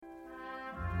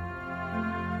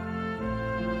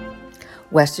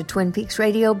West of Twin Peaks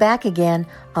Radio back again.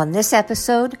 On this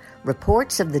episode,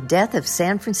 reports of the death of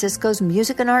San Francisco's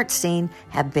music and art scene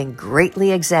have been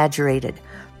greatly exaggerated.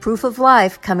 Proof of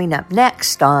Life coming up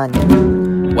next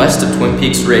on West of Twin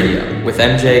Peaks Radio with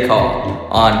MJ Call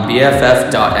on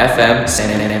BFF.FM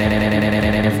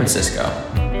San Francisco.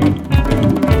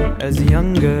 As a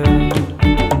young girl,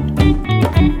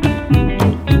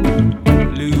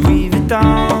 Louis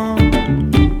Vuitton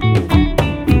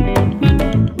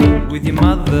with your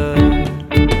mother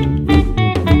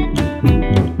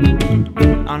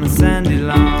on a sandy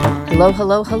lawn. Hello,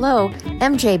 hello, hello.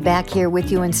 MJ back here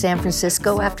with you in San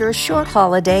Francisco after a short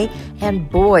holiday, and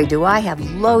boy, do I have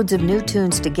loads of new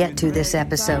tunes to get to this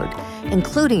episode,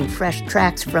 including fresh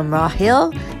tracks from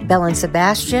Rahil, Belle and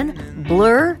Sebastian,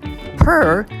 Blur,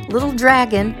 Purr, Little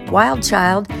Dragon, Wild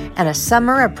Child, and a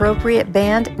summer-appropriate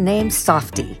band named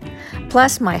Softy.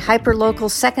 Plus, my hyper-local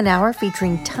second hour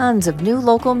featuring tons of new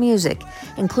local music,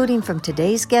 including from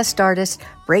today's guest artist,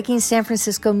 breaking San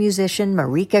Francisco musician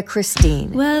Marika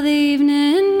Christine. Well, the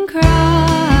evening cries,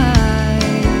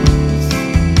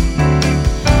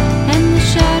 and the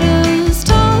shadows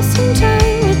toss and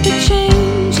turn with the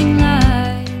changing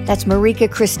light. That's Marika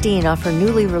Christine off her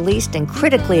newly released and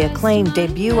critically acclaimed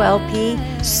debut LP,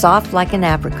 Soft Like an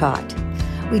Apricot.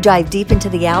 We dive deep into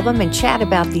the album and chat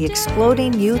about the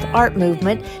exploding youth art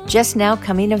movement just now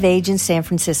coming of age in San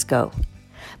Francisco.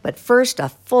 But first, a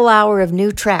full hour of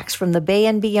new tracks from the Bay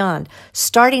and beyond,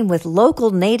 starting with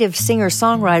local native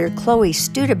singer-songwriter Chloe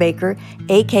Studebaker,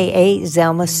 a.k.a.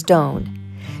 Zelma Stone.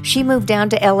 She moved down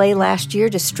to L.A. last year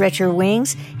to stretch her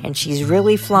wings, and she's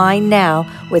really flying now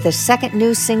with a second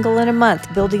new single in a month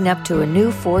building up to a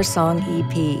new 4-song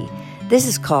EP. This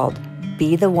is called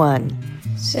Be the One.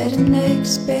 Setting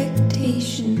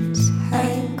expectations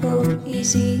high, go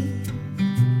easy.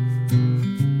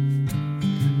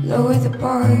 Lower the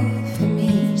bar for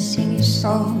me, sing your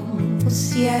song. We'll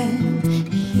see, I'm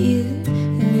here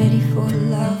and ready for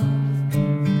love.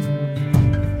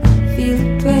 Feel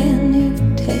a brand new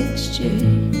texture,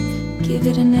 give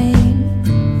it a name.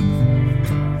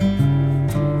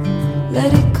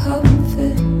 Let it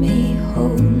comfort me,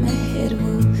 hold my head,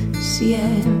 we'll see,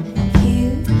 I'm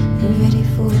here and ready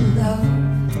for love.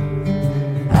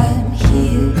 I'm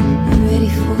here and ready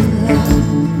for love.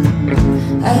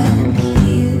 I'm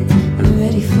here and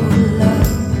ready for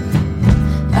love.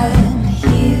 I'm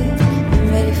here and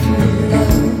ready for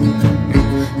love.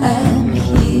 I'm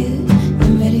here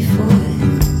and ready for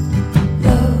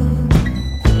love.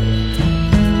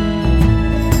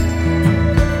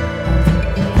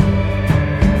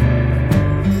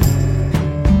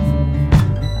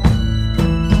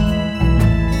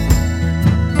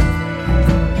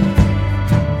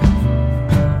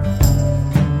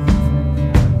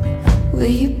 Will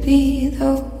you be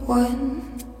the one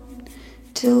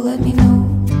to let me know?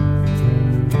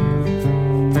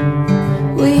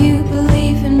 Will you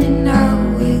believe in me now?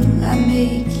 Will I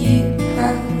make you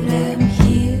proud? I'm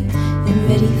here and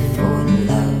ready for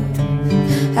love.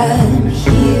 I'm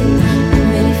here and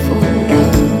ready for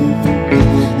love.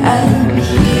 I'm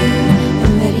here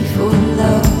and ready for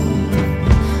love.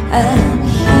 I'm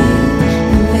here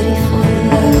and ready for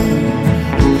love.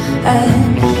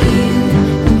 I'm here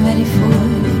and ready for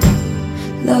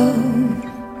love.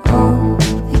 All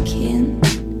the kin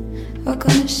are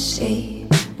gonna say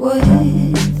what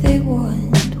they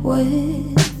want, what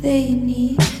they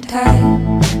need.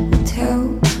 Time will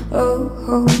tell. Oh,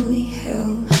 holy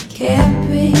hell, can't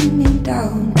bring me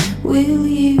down.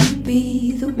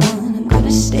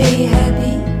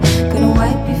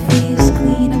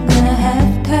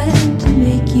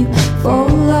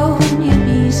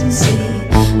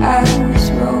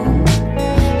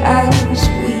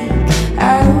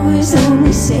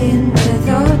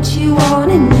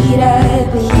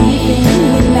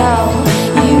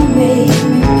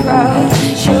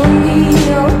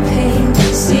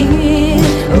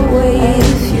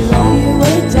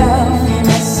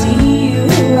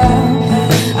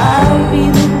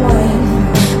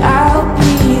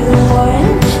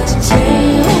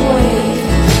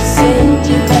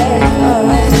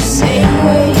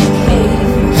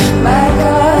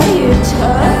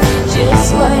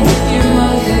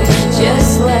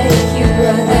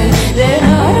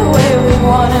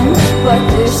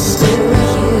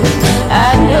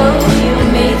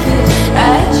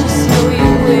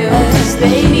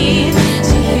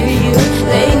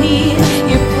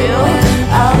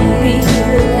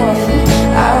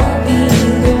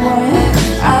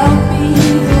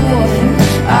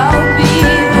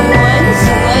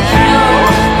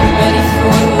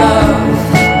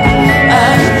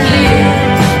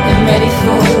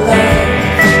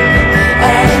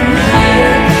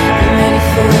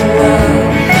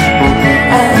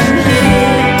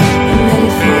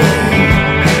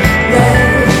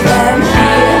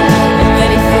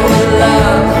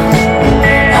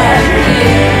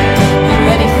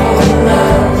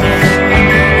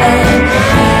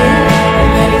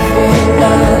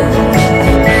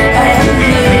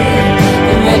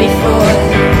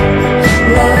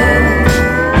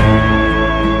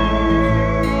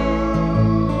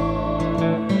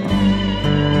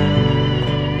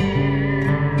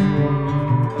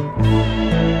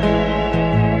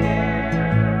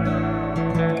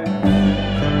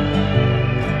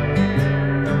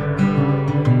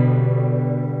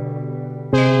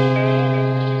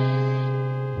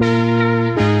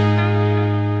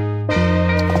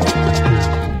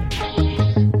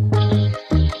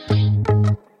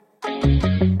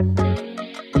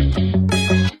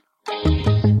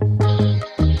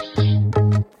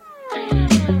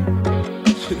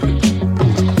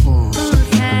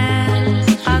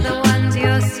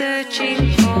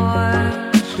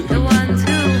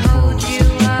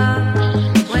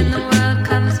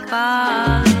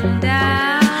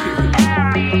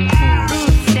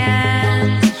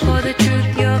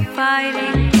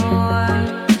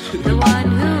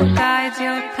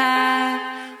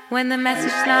 the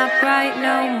message not bright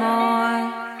no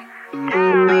more.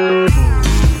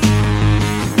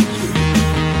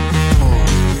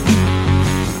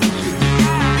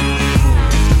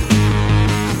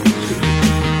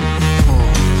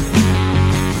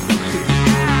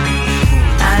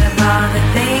 Out of all the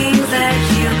things that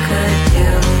you could do,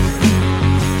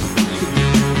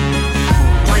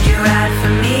 would you ride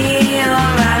for me or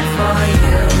ride for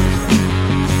you?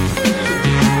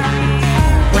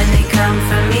 When they come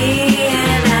for me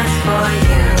and ask for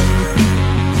you,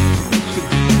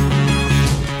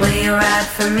 will you ride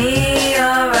for me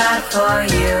or ride for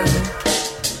you?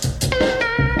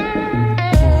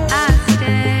 I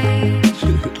stay,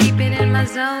 keep it in my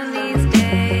zone these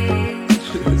days.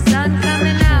 Sun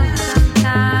coming out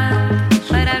sometime,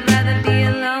 but I'd rather be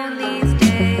alone these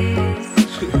days.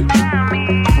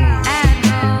 At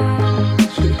home,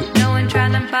 no one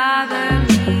trying to bother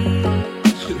me.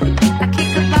 I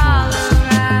kick a ball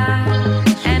around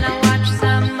and I watch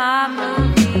some mob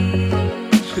movies.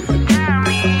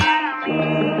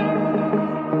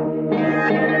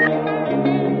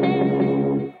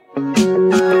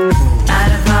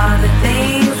 Out of all the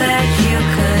things that you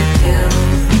could do,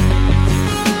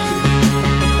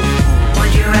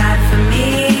 would you ride for me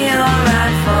or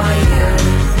ride for you?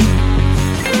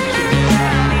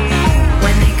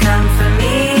 When they come for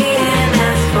me and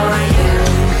ask for you,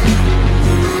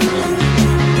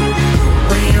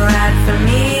 will you ride for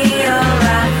me or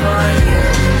ride for you?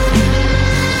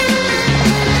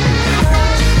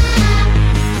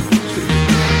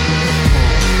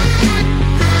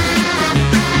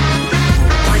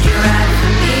 Would you ride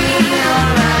for me or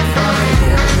ride for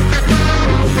you?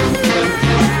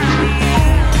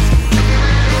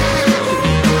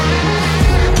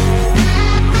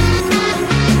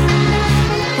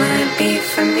 Will it be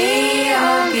for me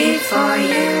or be for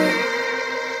you?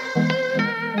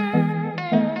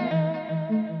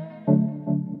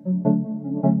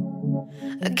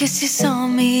 I guess you saw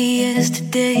me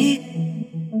yesterday.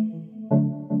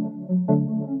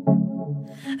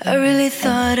 I really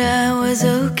thought I was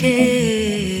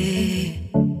okay,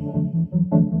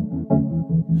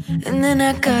 and then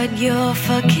I got your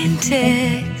fucking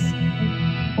text,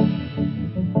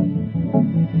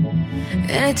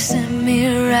 and it sent me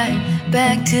right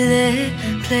back to that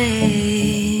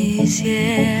place,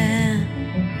 yeah.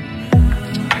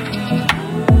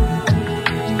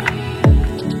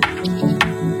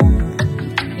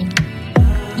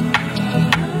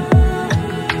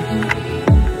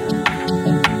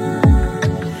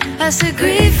 I said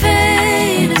grief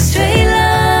ain't a straight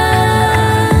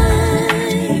line.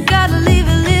 Gotta leave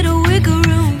a little wiggle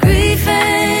room. Grief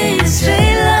ain't a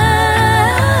straight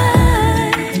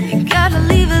line. You gotta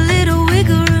leave a little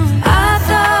wiggle room. I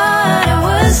thought I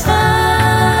was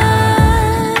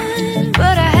fine,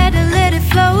 but I had to let it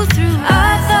flow through. I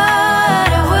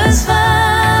thought I was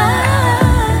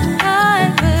fine,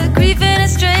 but grief ain't a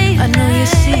straight line. I know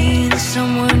you're seeing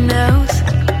someone else.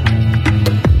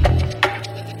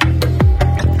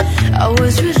 I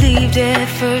was relieved at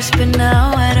first, but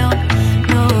now I don't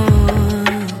know.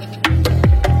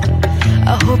 I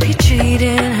hope you're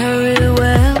treating her real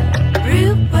well,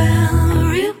 real well,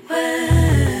 real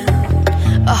well.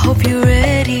 I hope you're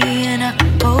ready, and I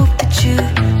hope that you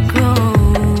grow.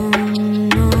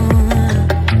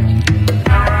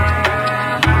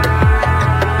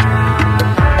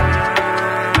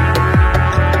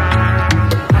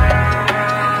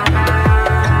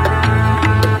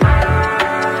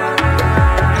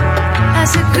 I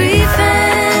said grief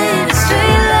ain't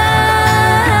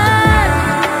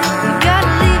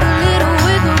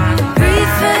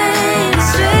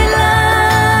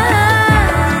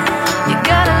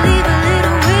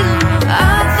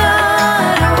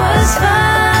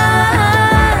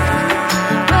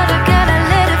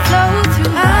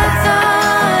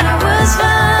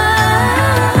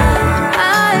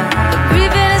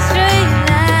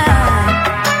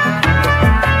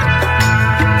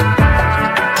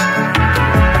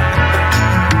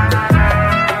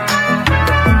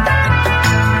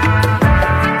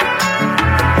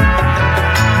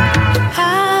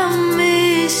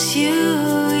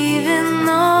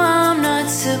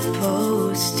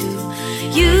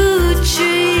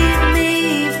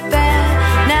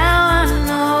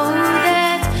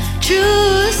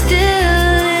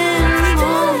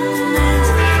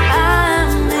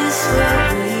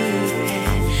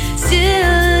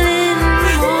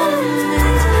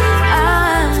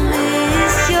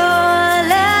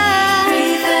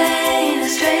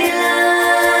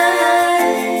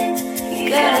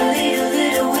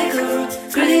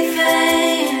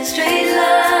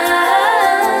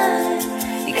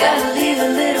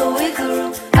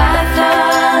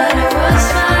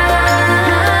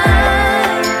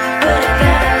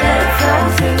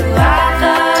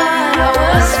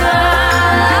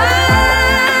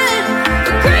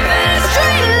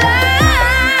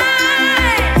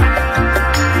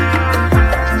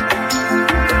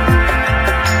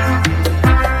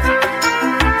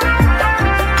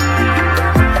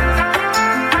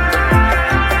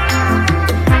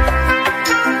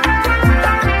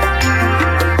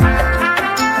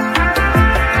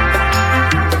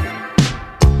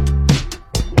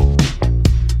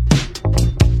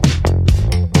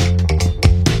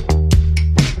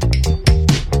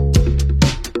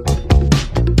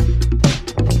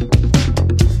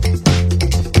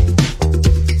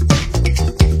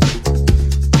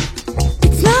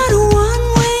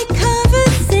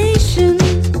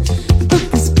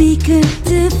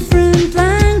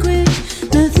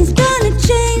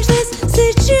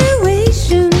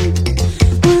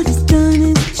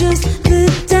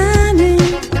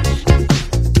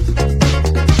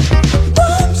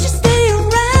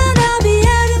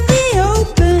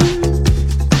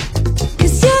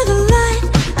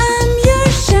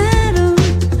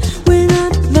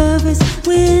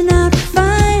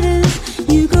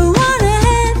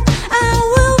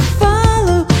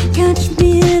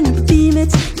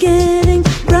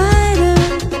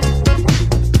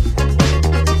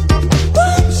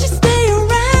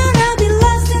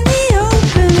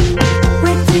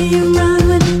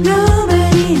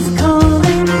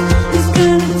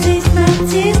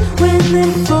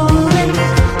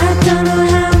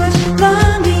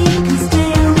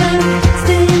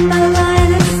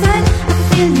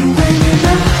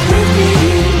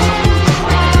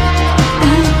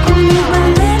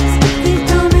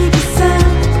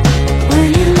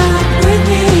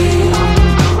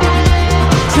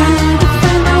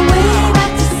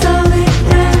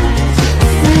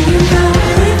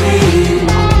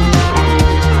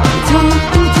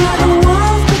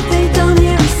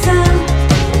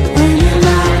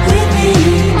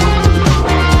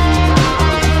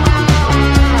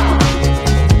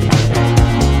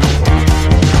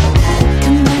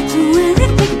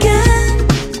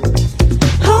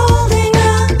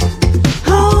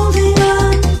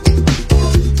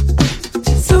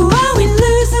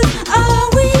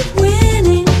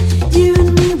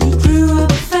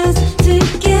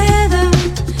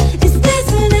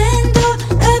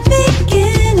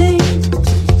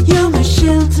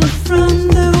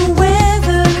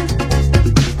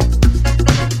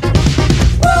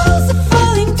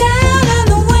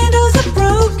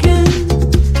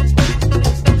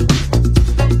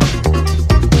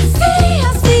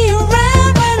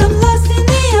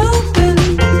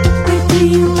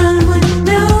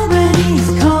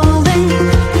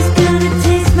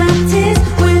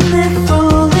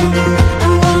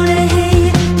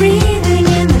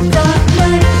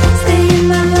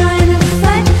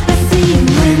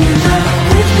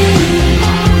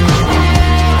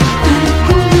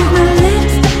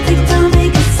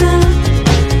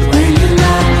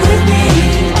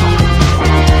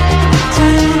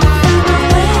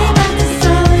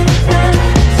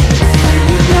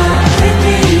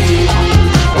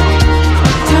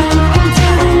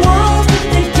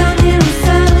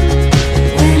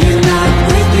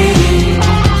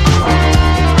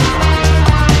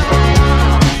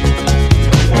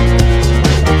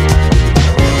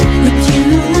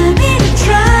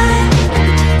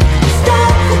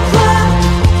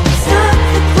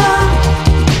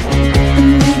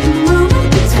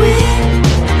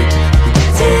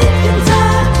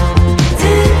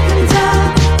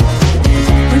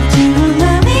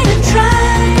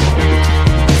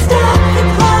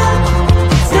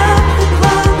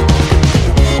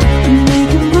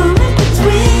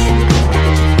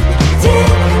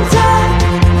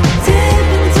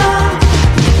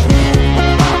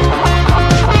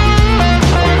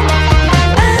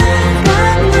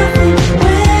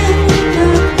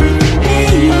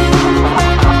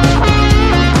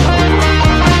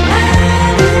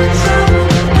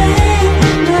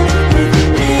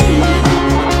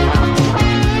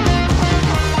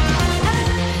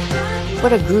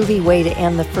What a groovy way to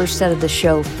end the first set of the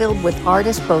show, filled with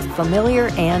artists both familiar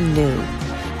and new.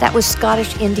 That was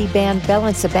Scottish indie band Bell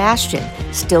and Sebastian,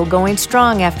 still going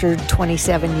strong after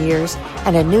 27 years,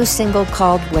 and a new single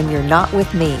called When You're Not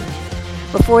With Me.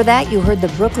 Before that, you heard the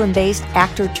Brooklyn-based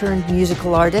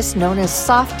actor-turned-musical artist known as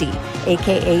Softie,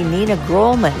 aka Nina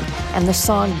Grolman, and the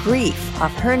song Grief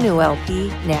off her new LP,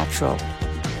 Natural.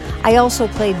 I also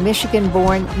played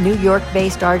Michigan-born, New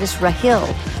York-based artist Rahil,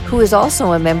 who is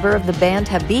also a member of the band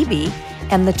Habibi,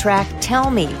 and the track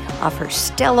Tell Me off her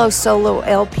Stello solo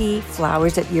LP,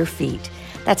 Flowers at Your Feet.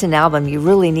 That's an album you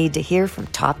really need to hear from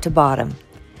top to bottom.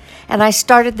 And I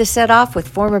started the set off with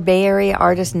former Bay Area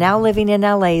artist now living in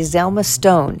LA, Zelma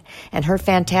Stone, and her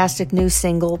fantastic new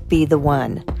single, Be the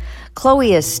One.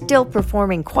 Chloe is still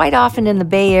performing quite often in the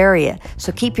Bay Area,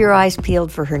 so keep your eyes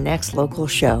peeled for her next local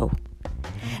show.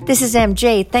 This is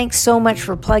MJ. Thanks so much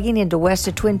for plugging into West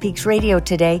of Twin Peaks Radio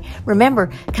today.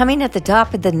 Remember, coming at the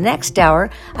top of the next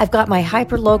hour, I've got my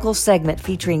hyper-local segment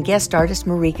featuring guest artist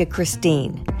Marika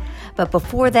Christine. But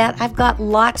before that, I've got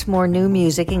lots more new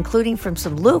music, including from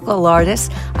some local artists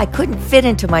I couldn't fit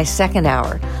into my second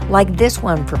hour, like this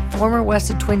one from former West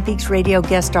of Twin Peaks Radio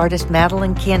guest artist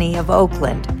Madeline Kinney of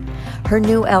Oakland. Her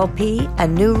new LP, A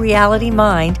New Reality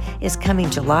Mind, is coming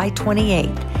July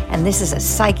 28th, and this is a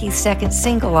Psyche's second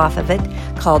single off of it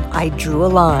called I Drew a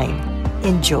Line.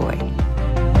 Enjoy.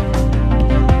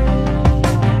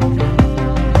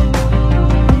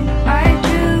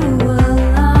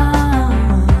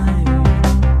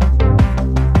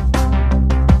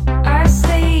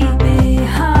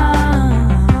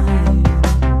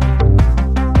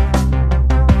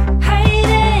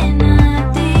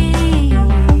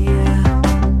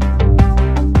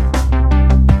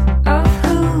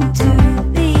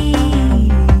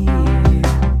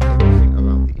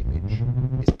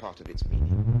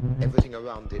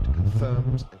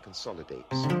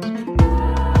 Consolidates.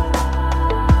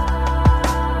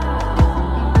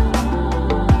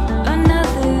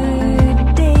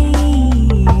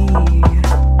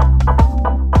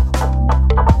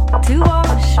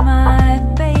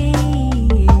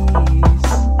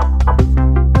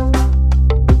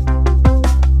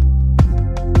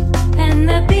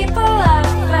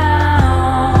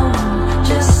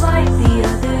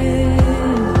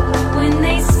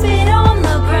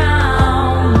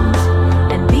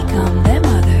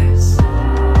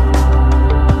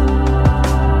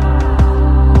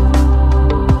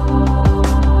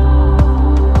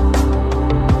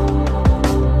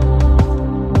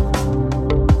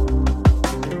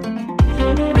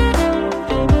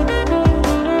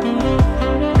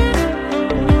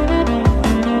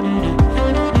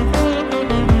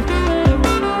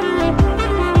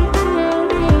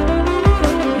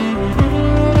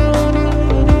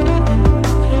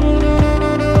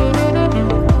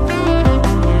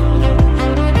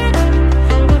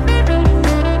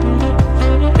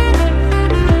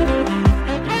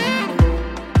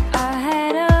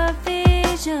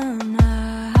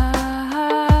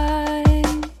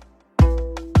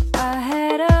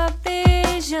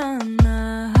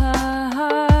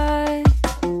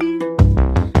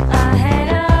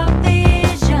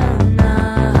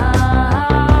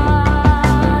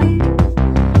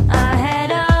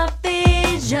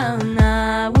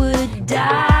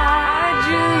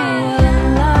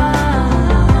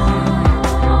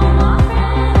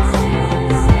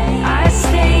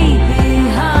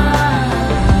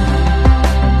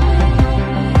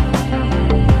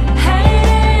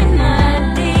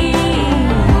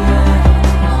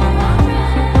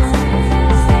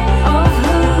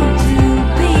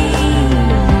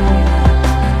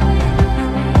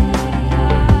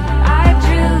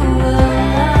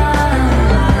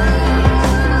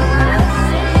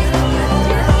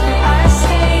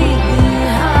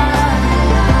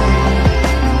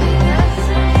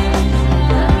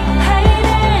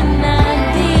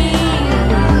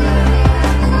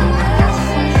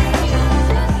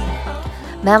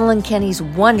 Madeline Kinney's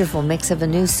wonderful mix of a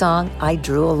new song, I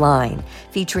Drew a Line,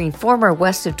 featuring former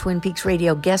West of Twin Peaks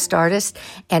Radio guest artist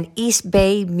and East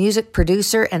Bay music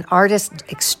producer and artist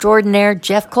extraordinaire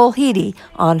Jeff Colheedy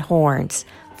on horns.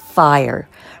 Fire.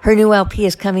 Her new LP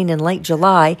is coming in late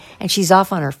July, and she's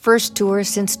off on her first tour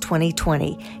since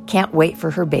 2020. Can't wait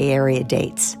for her Bay Area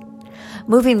dates.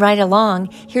 Moving right along,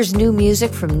 here's new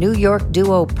music from New York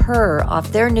duo Purr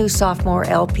off their new sophomore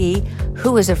LP,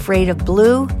 Who Is Afraid of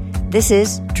Blue? This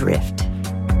is Drift.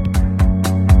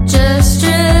 Just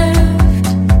drift,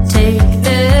 take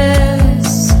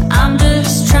this. I'm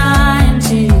just trying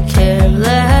to care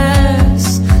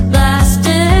less. Last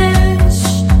ditch,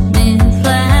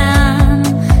 mid-plan,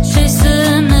 chase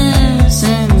the new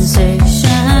sensation.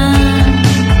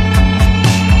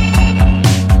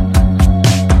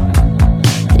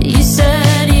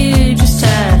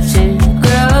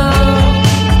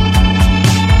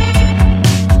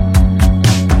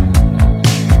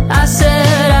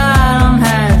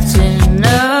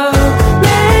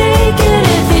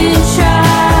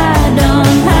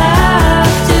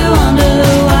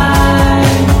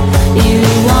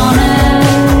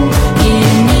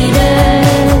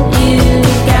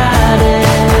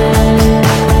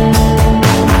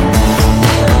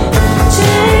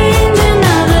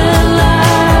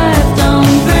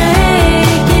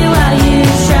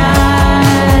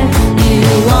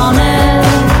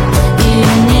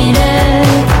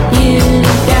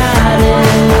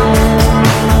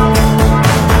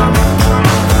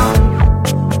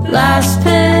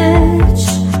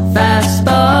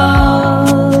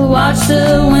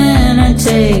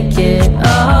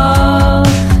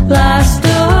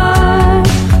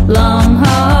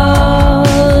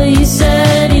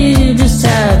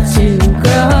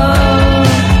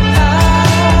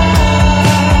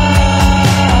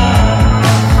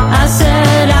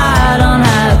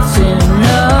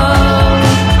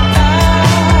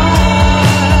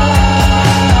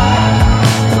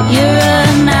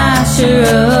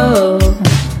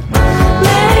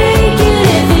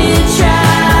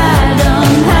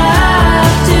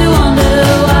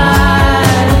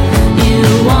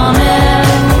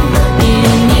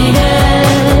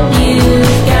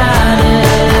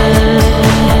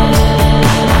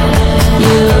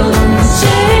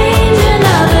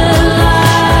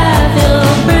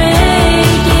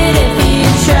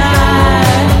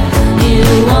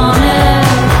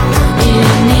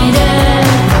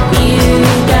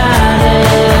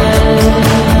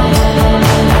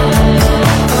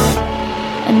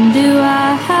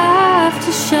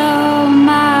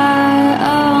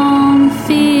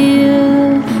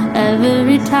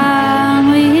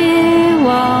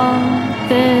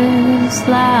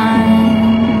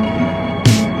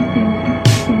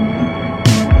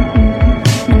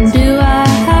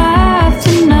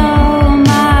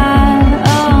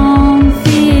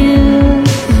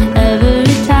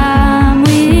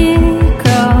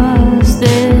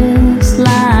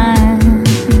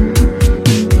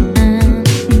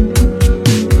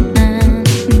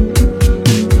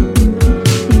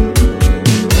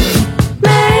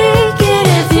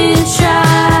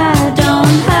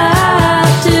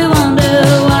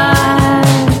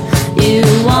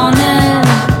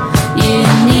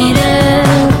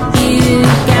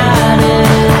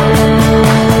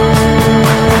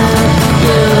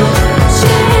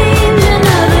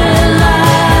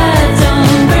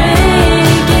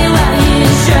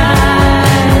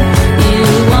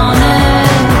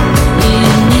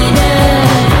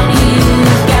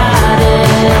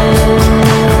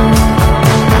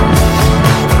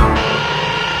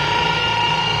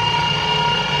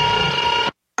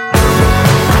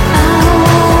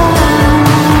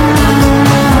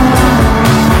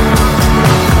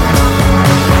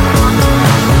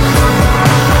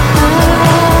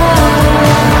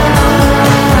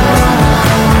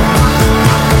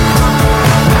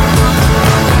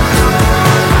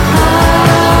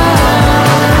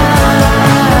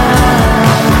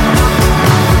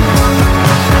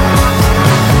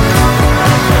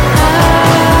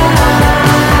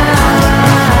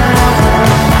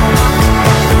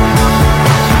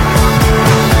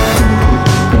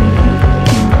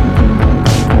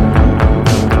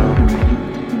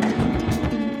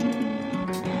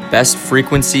 Best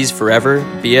frequencies forever,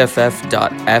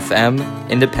 BFF.FM,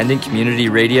 independent community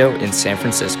radio in San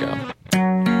Francisco.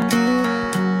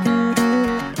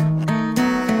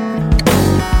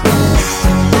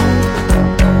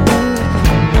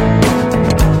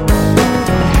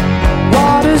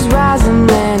 Water's rising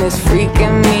and it's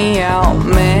freaking me out,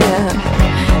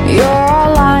 man. You're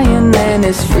all lying and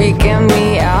it's freaking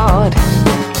me out.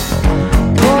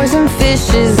 Poison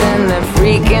fishes and they're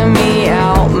freaking me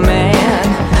out, man.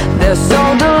 They're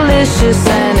so delicious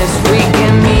and it's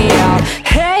freaking me out.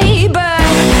 Hey, but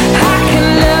I can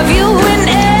love you and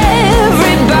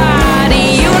everybody,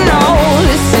 you know.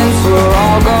 Since we're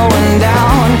all going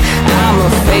down, I'm a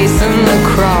face in the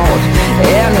crowd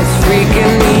and it's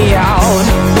freaking me out.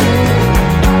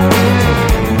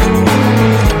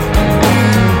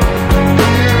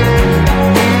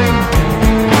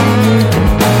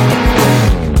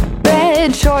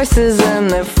 Choices and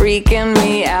they're freaking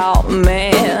me out,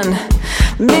 man.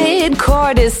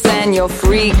 Mid-coitus and you're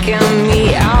freaking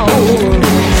me out.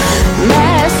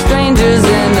 Mass strangers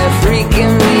and they're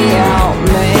freaking me out,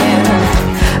 man.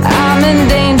 I'm in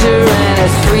danger and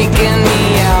it's freaking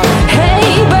me out.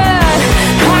 Hey, but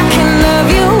I can love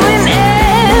you and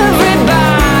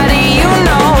everybody, you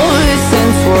know.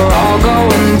 Since we're all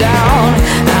going down,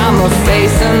 I'm a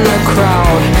face in the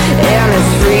crowd and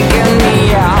it's freaking me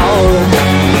out.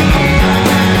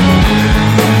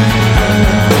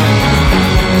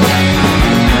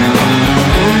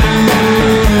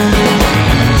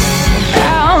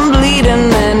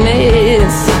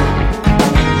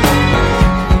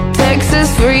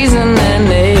 Freezing and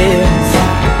it's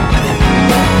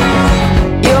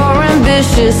you're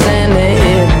ambitious and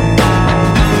it's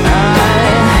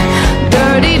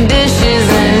dirty dishes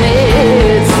and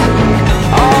it's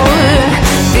all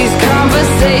these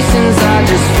conversations are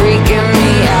just freaking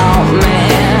me out,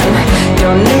 man.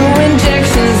 Your new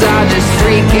injections are just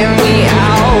freaking me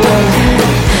out.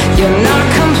 You're not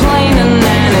complaining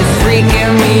and it's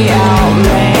freaking me out,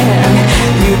 man.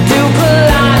 You do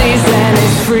Pilates and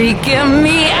it's freaking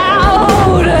me out.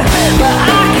 But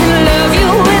I can love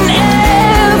you and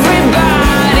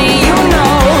everybody, you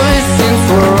know. Since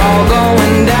we're all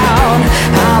going down,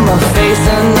 I'm a face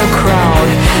in the crowd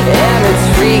and it's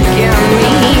freaking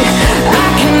me. I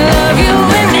can love you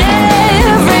and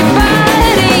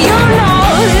everybody, you know.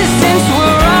 Since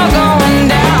we're all going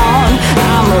down,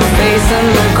 I'm a face in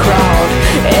the crowd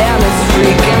and it's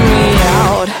freaking me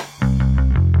out.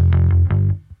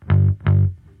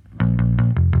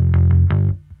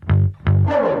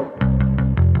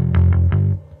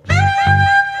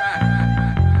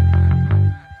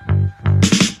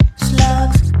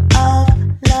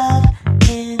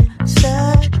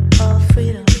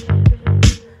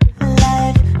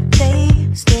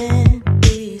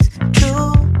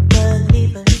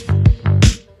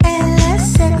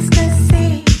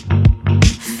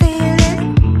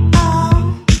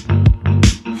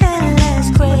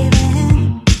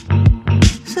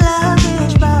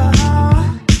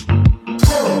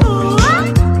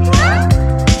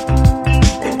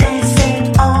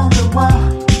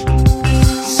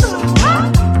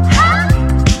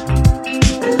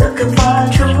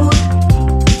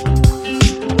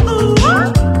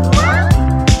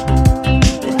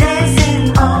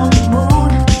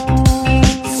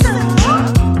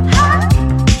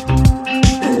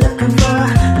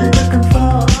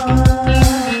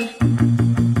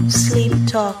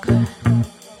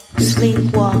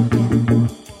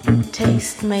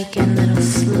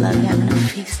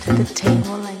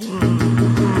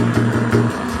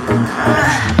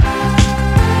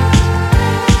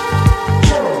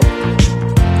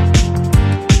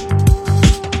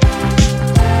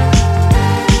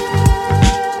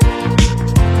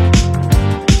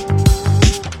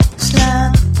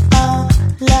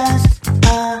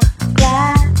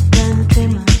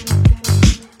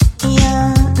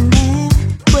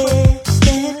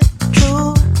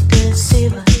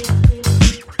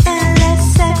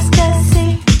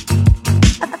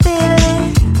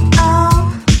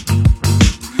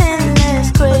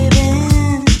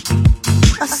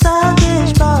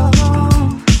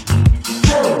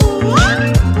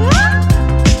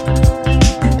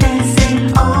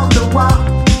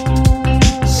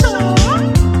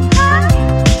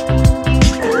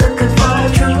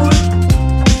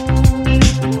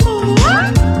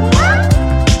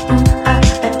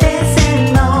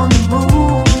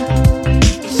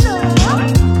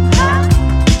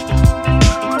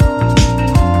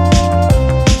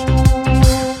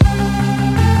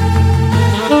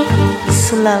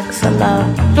 slugs of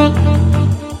love,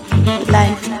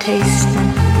 life tasting,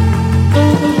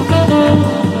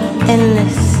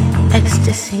 endless ecstasy.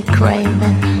 ecstasy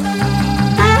craving,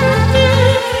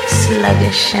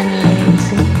 sluggish and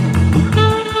lazy.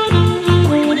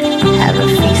 Have a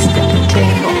feast at the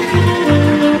table.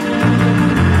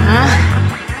 Huh?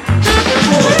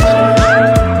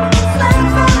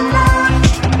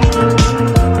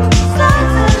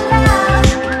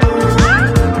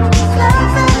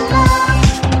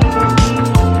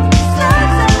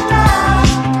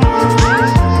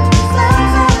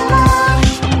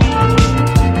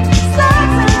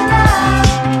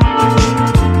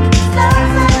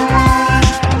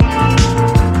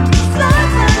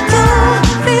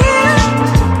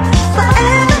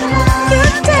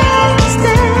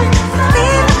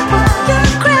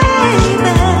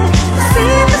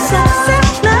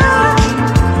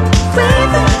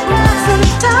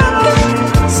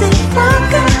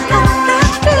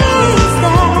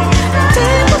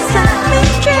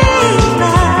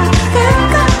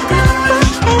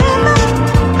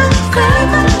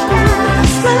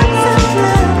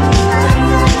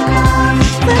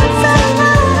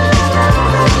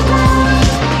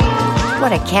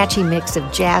 Catchy mix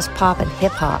of jazz, pop, and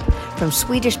hip-hop from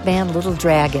Swedish band Little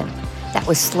Dragon. That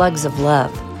was Slugs of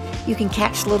Love. You can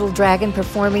catch Little Dragon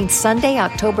performing Sunday,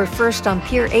 October 1st on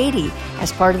Pier 80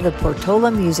 as part of the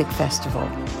Portola Music Festival.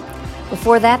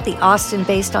 Before that, the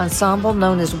Austin-based ensemble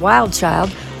known as Wild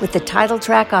Child with the title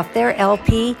track off their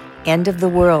LP, End of the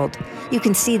World. You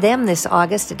can see them this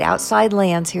August at Outside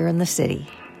Lands here in the city.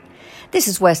 This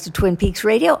is West of Twin Peaks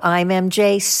Radio. I'm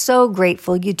MJ. So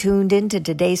grateful you tuned in to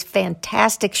today's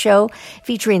fantastic show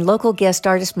featuring local guest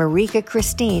artist Marika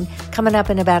Christine coming up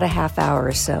in about a half hour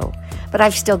or so. But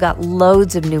I've still got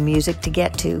loads of new music to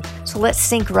get to, so let's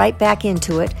sink right back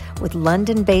into it with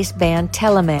London-based band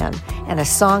Teleman and a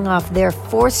song off their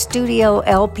fourth studio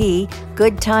LP,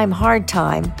 Good Time, Hard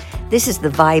Time. This is the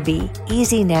vibey,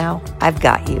 Easy Now, I've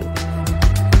Got You.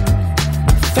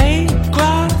 Faint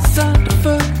grass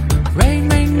underfoot. Rain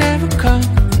may never come.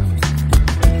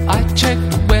 I checked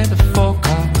the weather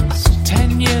forecast.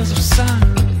 10 years of sun.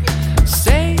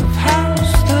 Safe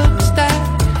house,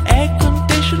 thermostat,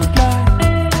 air-conditioned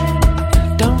light.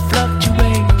 Don't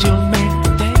fluctuate, you'll make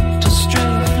the day to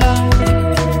straight line.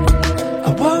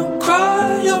 I won't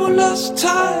cry over lost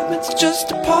time. It's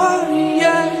just a party,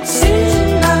 yeah. It's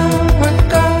easy now, I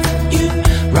got you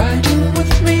riding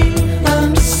with me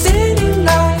under city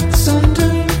lights,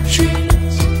 under trees.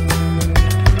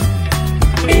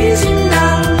 Easy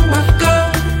now, I've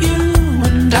got you,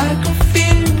 and I can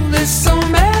feel there's so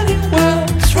many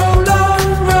worlds. Roll on,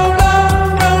 roll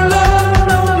on, roll on,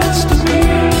 no mystery.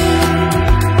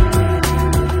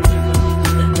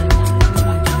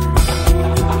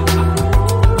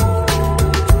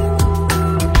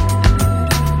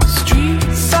 Street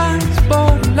signs,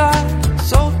 borderline,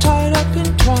 so tied up in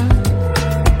twine.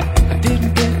 I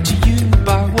didn't get to you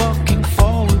by walking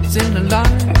forwards in a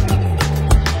line.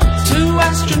 Two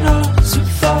astronauts who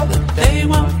thought that they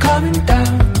weren't coming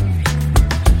down.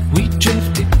 We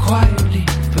drifted quietly,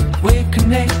 but we're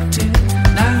connected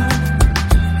now.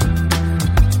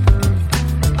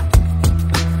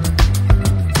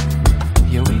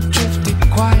 Yeah, we drifted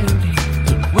quietly,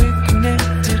 but we're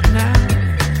connected now.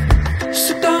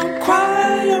 So don't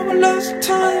cry over lost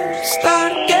time,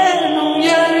 start again. Oh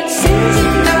yeah, it's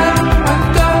easy now. I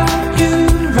got you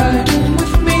riding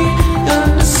with me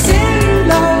under city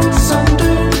lights,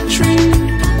 under a tree.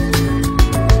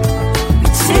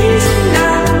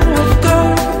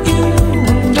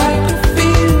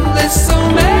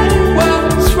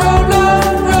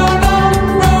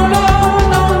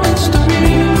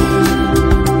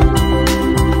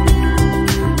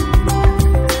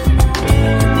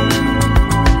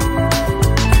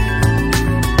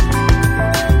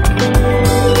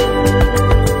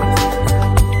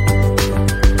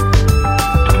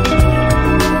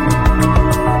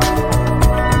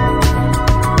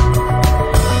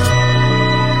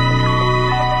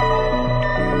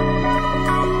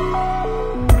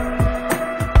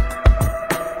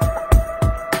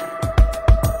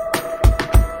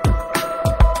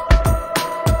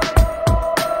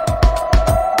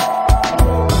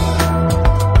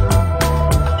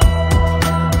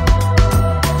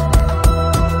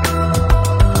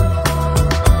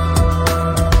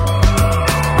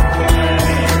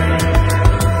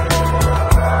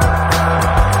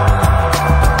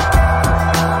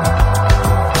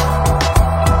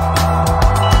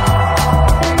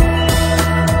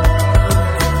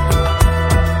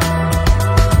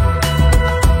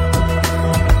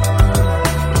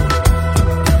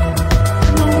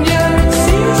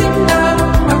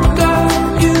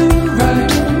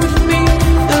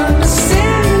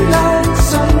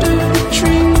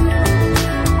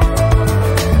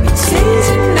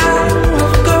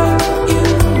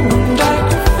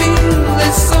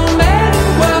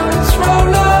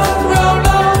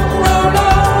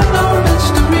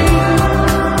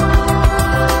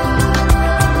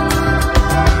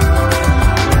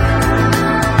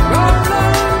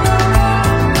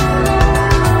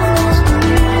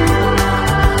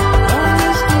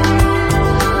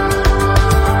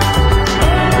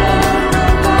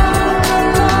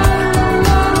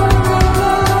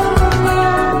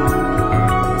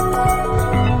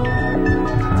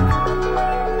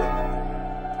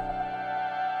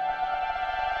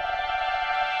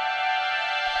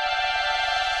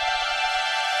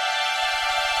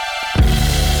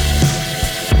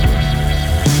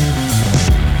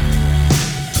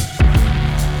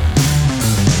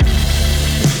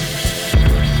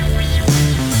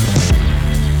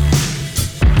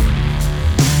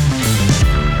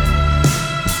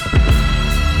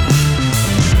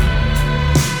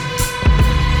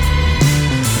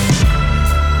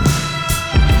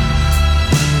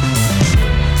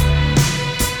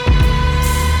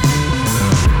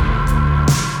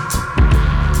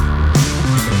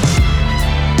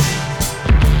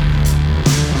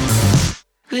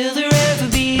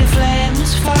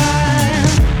 fire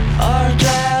or a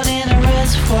drought in a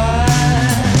reservoir?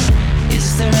 Is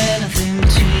there anything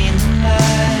between the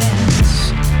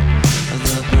lines of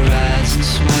the horizon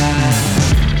smile?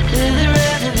 Will there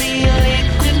ever be a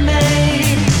liquid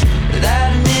made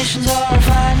without emissions or a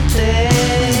final day?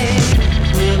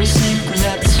 Will we sink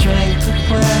without the strength of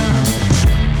will?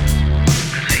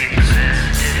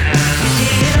 We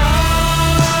see it on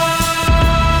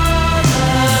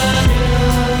the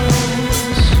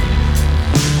news.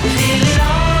 We feel it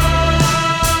on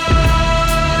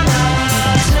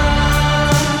our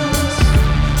tongues.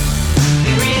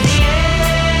 We breathe the air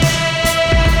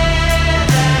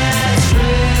that's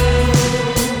blue.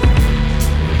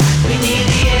 We need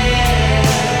the air.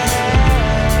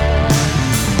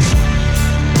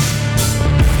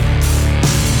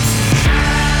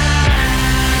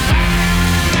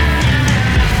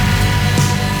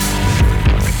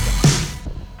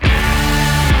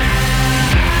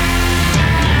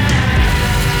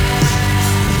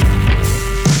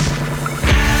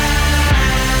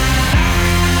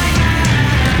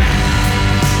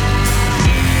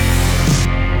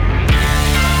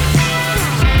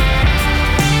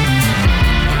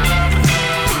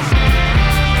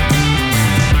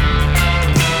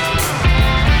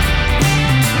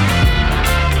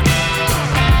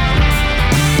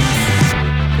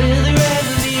 Will there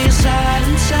ever be a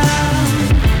silent sound?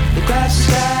 The grass is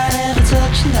sky never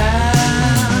touching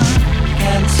down.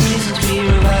 Can the seasons be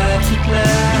revived at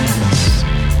last?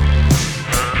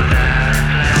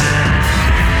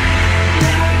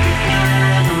 Like a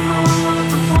animal,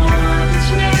 the one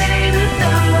that's made of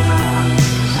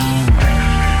dust.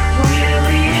 Will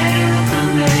we ever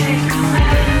make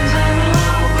amends? I know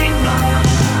we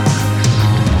must.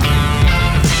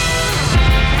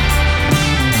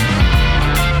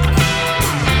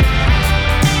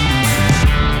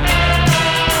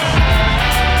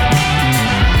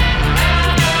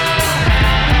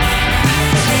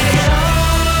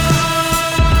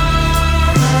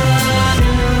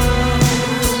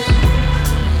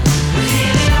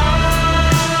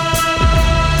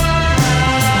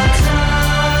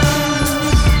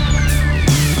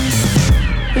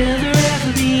 Will there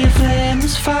ever be a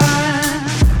flameless fire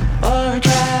or a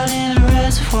drought in a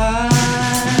reservoir?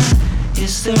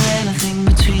 Is there anything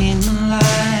between the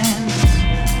lines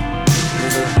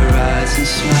with a horizon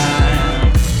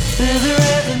smile? Will there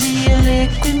ever be a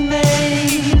liquid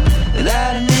made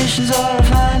without emissions or a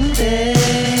final day?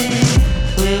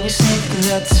 Will we sink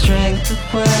without the strength of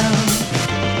will?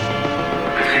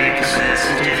 Keep a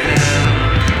sensitive hell.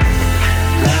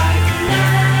 Like an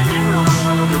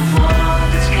animal, the one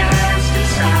that's cast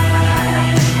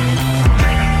aside.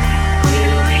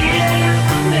 Will we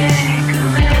ever make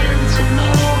amends and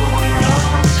know we're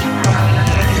wrong to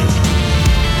right?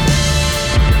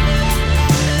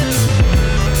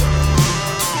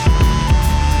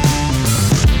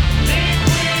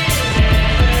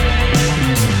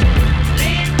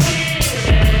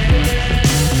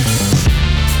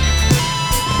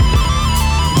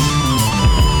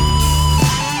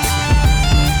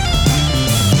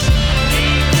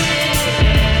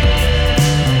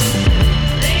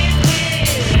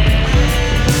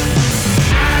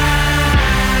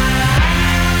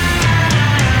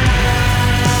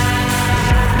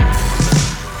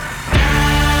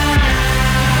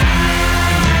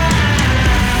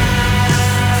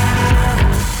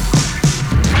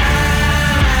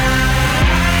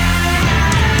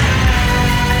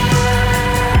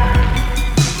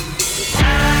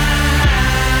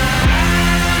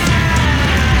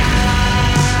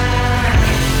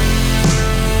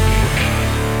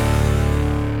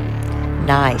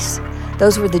 Nice.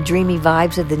 Those were the dreamy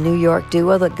vibes of the New York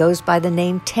duo that goes by the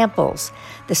name Temples.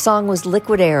 The song was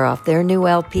Liquid Air off their new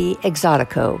LP,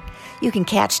 Exotico. You can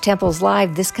catch Temples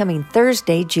live this coming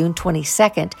Thursday, June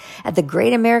 22nd, at the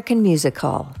Great American Music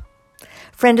Hall.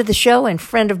 Friend of the show and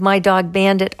friend of My Dog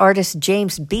Bandit artist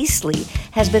James Beasley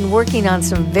has been working on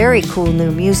some very cool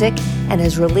new music and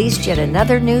has released yet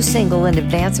another new single in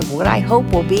advance of what I hope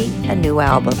will be a new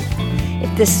album.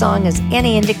 If this song is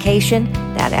any indication,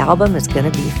 that album is going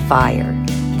to be fire.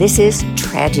 This is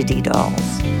Tragedy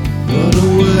Dolls.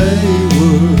 Runaway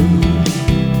world,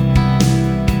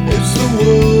 it's the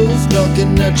wolves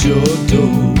knocking at your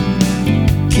door.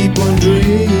 Keep on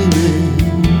dreaming,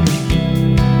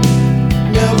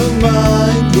 never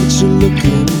mind what you're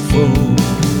looking for.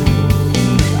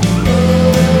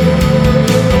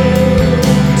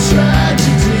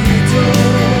 Tragedy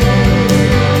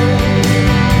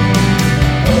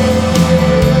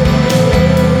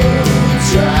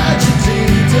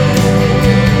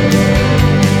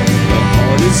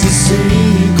it's a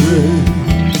secret.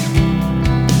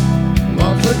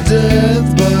 My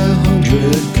death by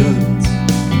 100 cuts.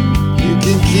 You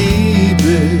can keep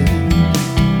it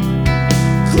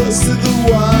close to the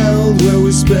wild where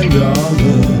we spend our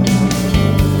love.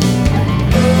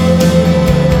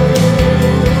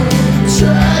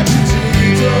 Tragedy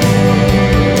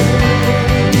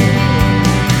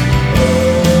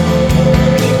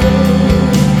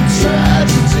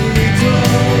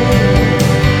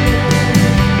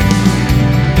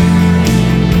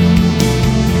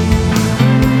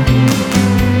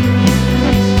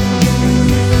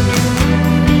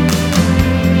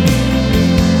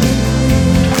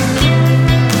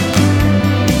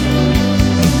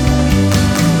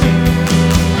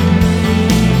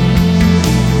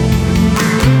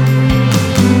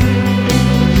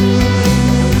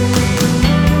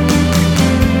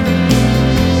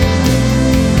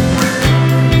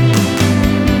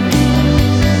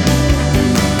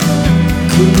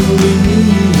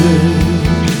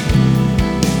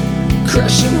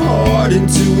crashing hard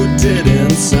into a dead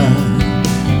end sign.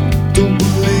 Don't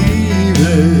believe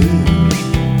it.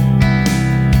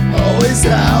 Always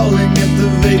howling at the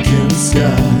vacant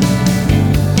sky.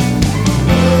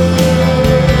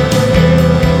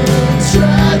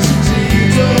 Tragedy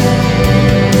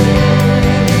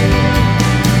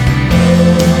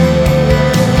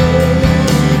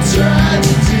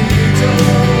tragedy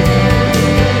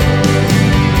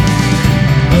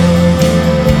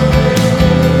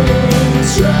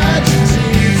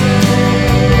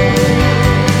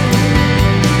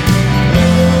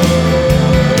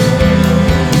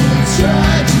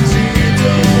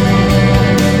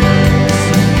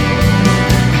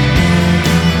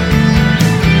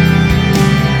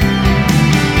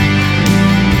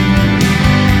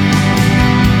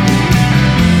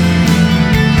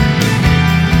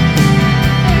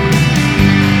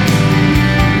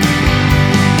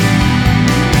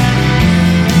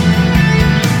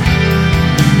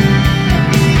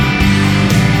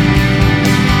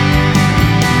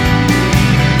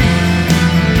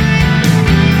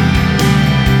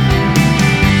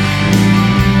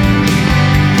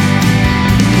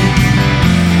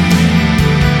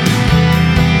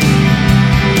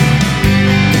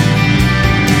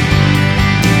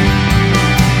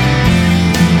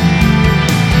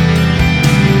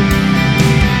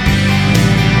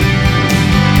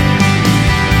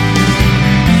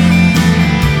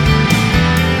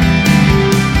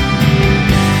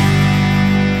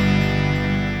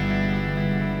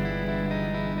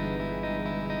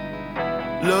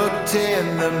Looked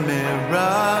in the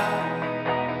mirror,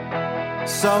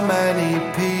 so many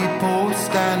people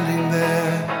standing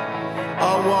there.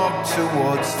 I walked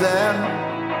towards them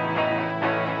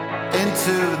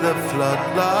into the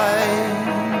floodlight.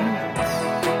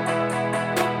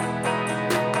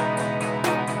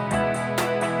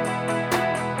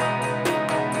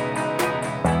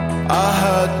 I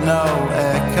heard no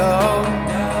echo.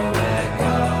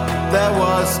 There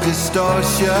was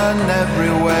distortion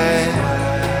everywhere.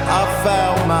 I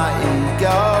felt my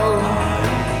ego.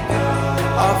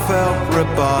 I felt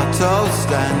Roberto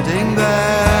standing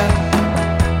there.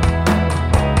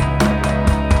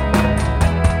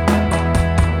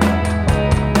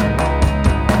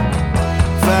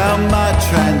 Found my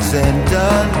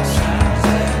transcendence.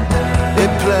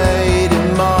 It played in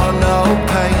mono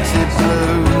painted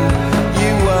blue.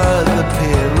 You were the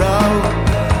hero.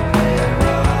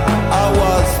 I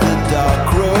was the dark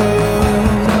room.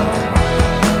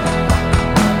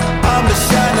 I'm a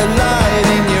shining light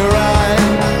in your eyes.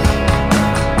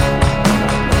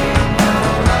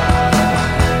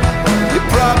 You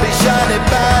probably shine it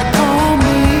back on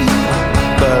me,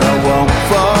 but I won't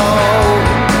fall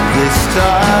this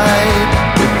time.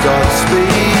 With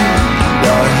Godspeed,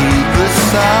 I'll heed the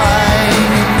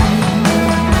sign.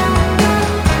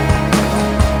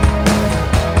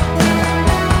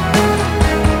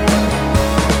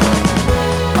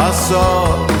 I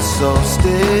saw the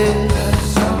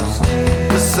solstice,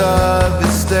 the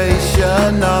service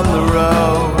station on the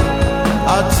road.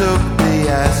 I took the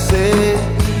acid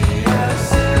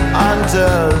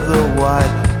under the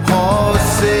white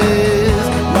horses.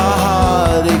 My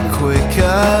heart it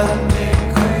quicker.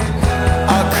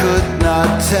 I could not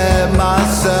tear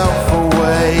myself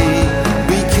away.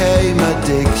 Became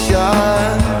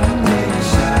addiction.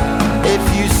 If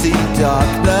you see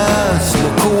darkness,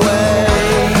 look away.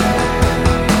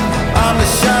 I'm a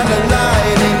shining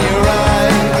light in your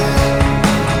eyes.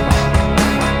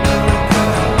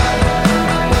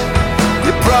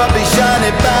 You probably shine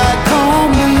it back on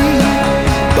me,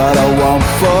 but I won't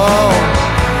fall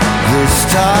this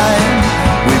time.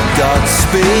 With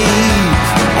Godspeed,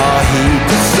 I'll heed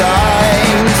the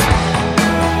signs.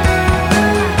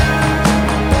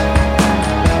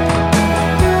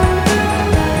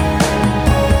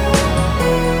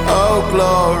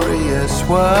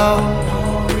 world.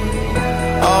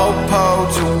 Old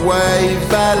poles away,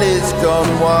 valleys gone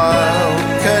wild.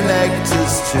 Connect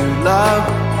us to love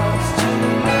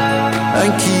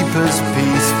and keep us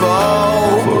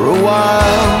peaceful for a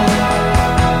while.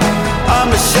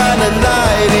 I'ma shine a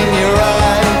light in your eye.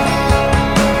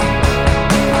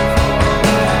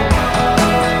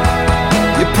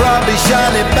 You probably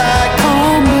shine it back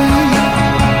on me,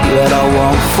 but I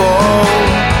won't fall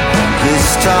this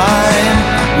time.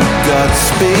 With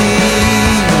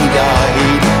Godspeed, I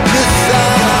heed the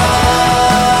sign.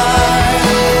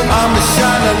 I'ma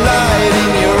shine a light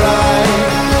in your eye.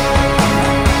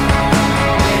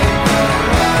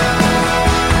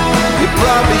 You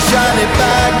probably shine it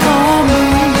back on me,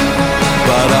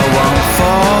 but I won't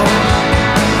fall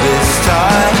this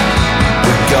time.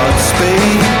 With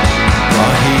Godspeed, I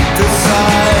heed the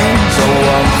signs. I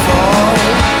won't fall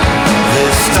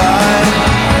this time.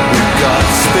 With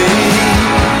Godspeed,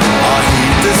 I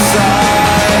heed the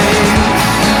signs.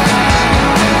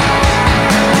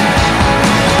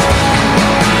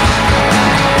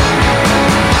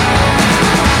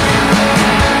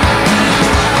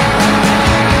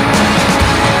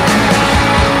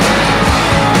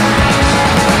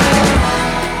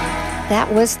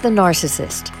 That was The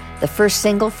Narcissist, the first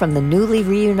single from the newly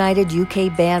reunited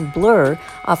UK band Blur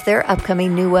off their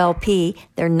upcoming new LP,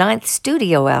 their 9th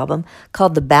studio album,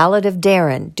 called The Ballad of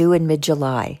Darren, due in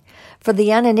mid-July. For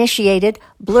the uninitiated,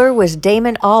 Blur was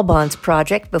Damon Albarn's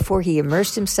project before he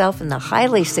immersed himself in the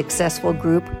highly successful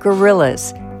group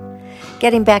Gorillaz.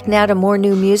 Getting back now to more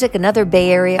new music, another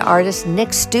Bay Area artist, Nick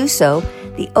Stuso,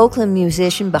 the Oakland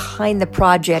musician behind the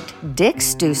project Dick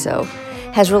Stuso,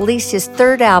 has released his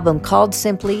 3rd album called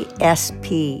simply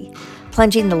SP,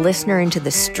 plunging the listener into the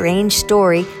strange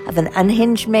story of an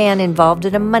unhinged man involved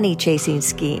in a money-chasing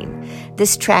scheme.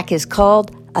 This track is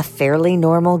called A Fairly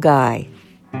Normal Guy.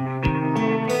 I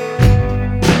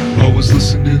was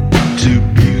listening to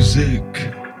music,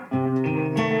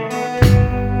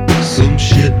 some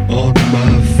shit on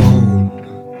my phone,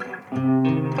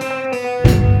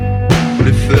 but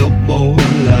it felt more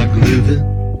like living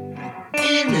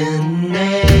in an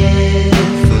ad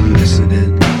for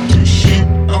listening to shit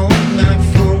on my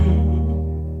phone.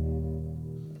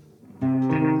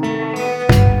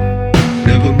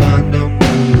 Never mind, I'm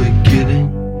only kidding.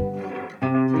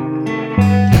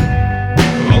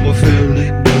 I'm a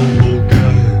fairly normal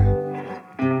guy,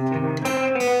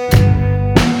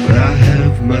 but I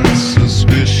have my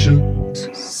suspicions.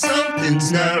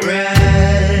 Something's not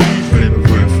right. Frame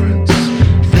of reference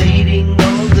fading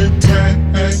all the time.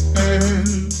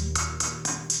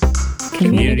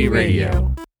 Community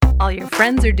radio. All your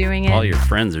friends are doing it. All your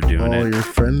friends are doing All it. your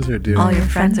friends are doing All it. your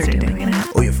friends are doing it.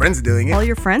 All your friends are doing it. All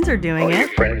your friends are doing All it. your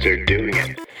friends are doing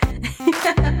it.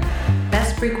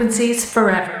 Best frequencies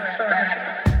forever.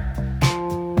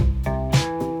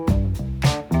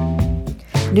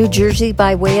 New Jersey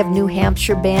by way of New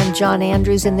Hampshire band John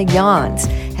Andrews and the Yawns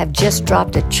have just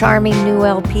dropped a charming new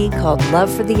LP called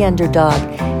Love for the Underdog,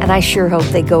 and I sure hope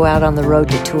they go out on the road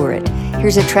to tour it.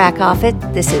 Here's a track off it.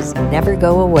 This is Never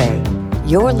Go Away.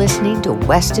 You're listening to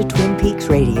West of Twin Peaks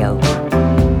Radio.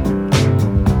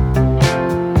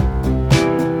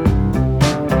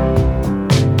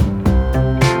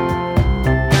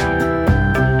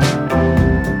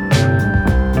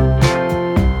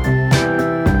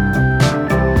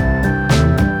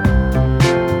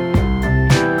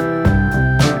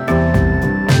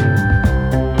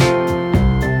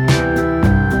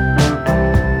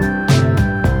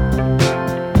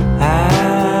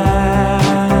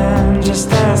 I'm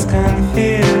just as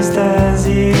confused as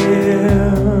you.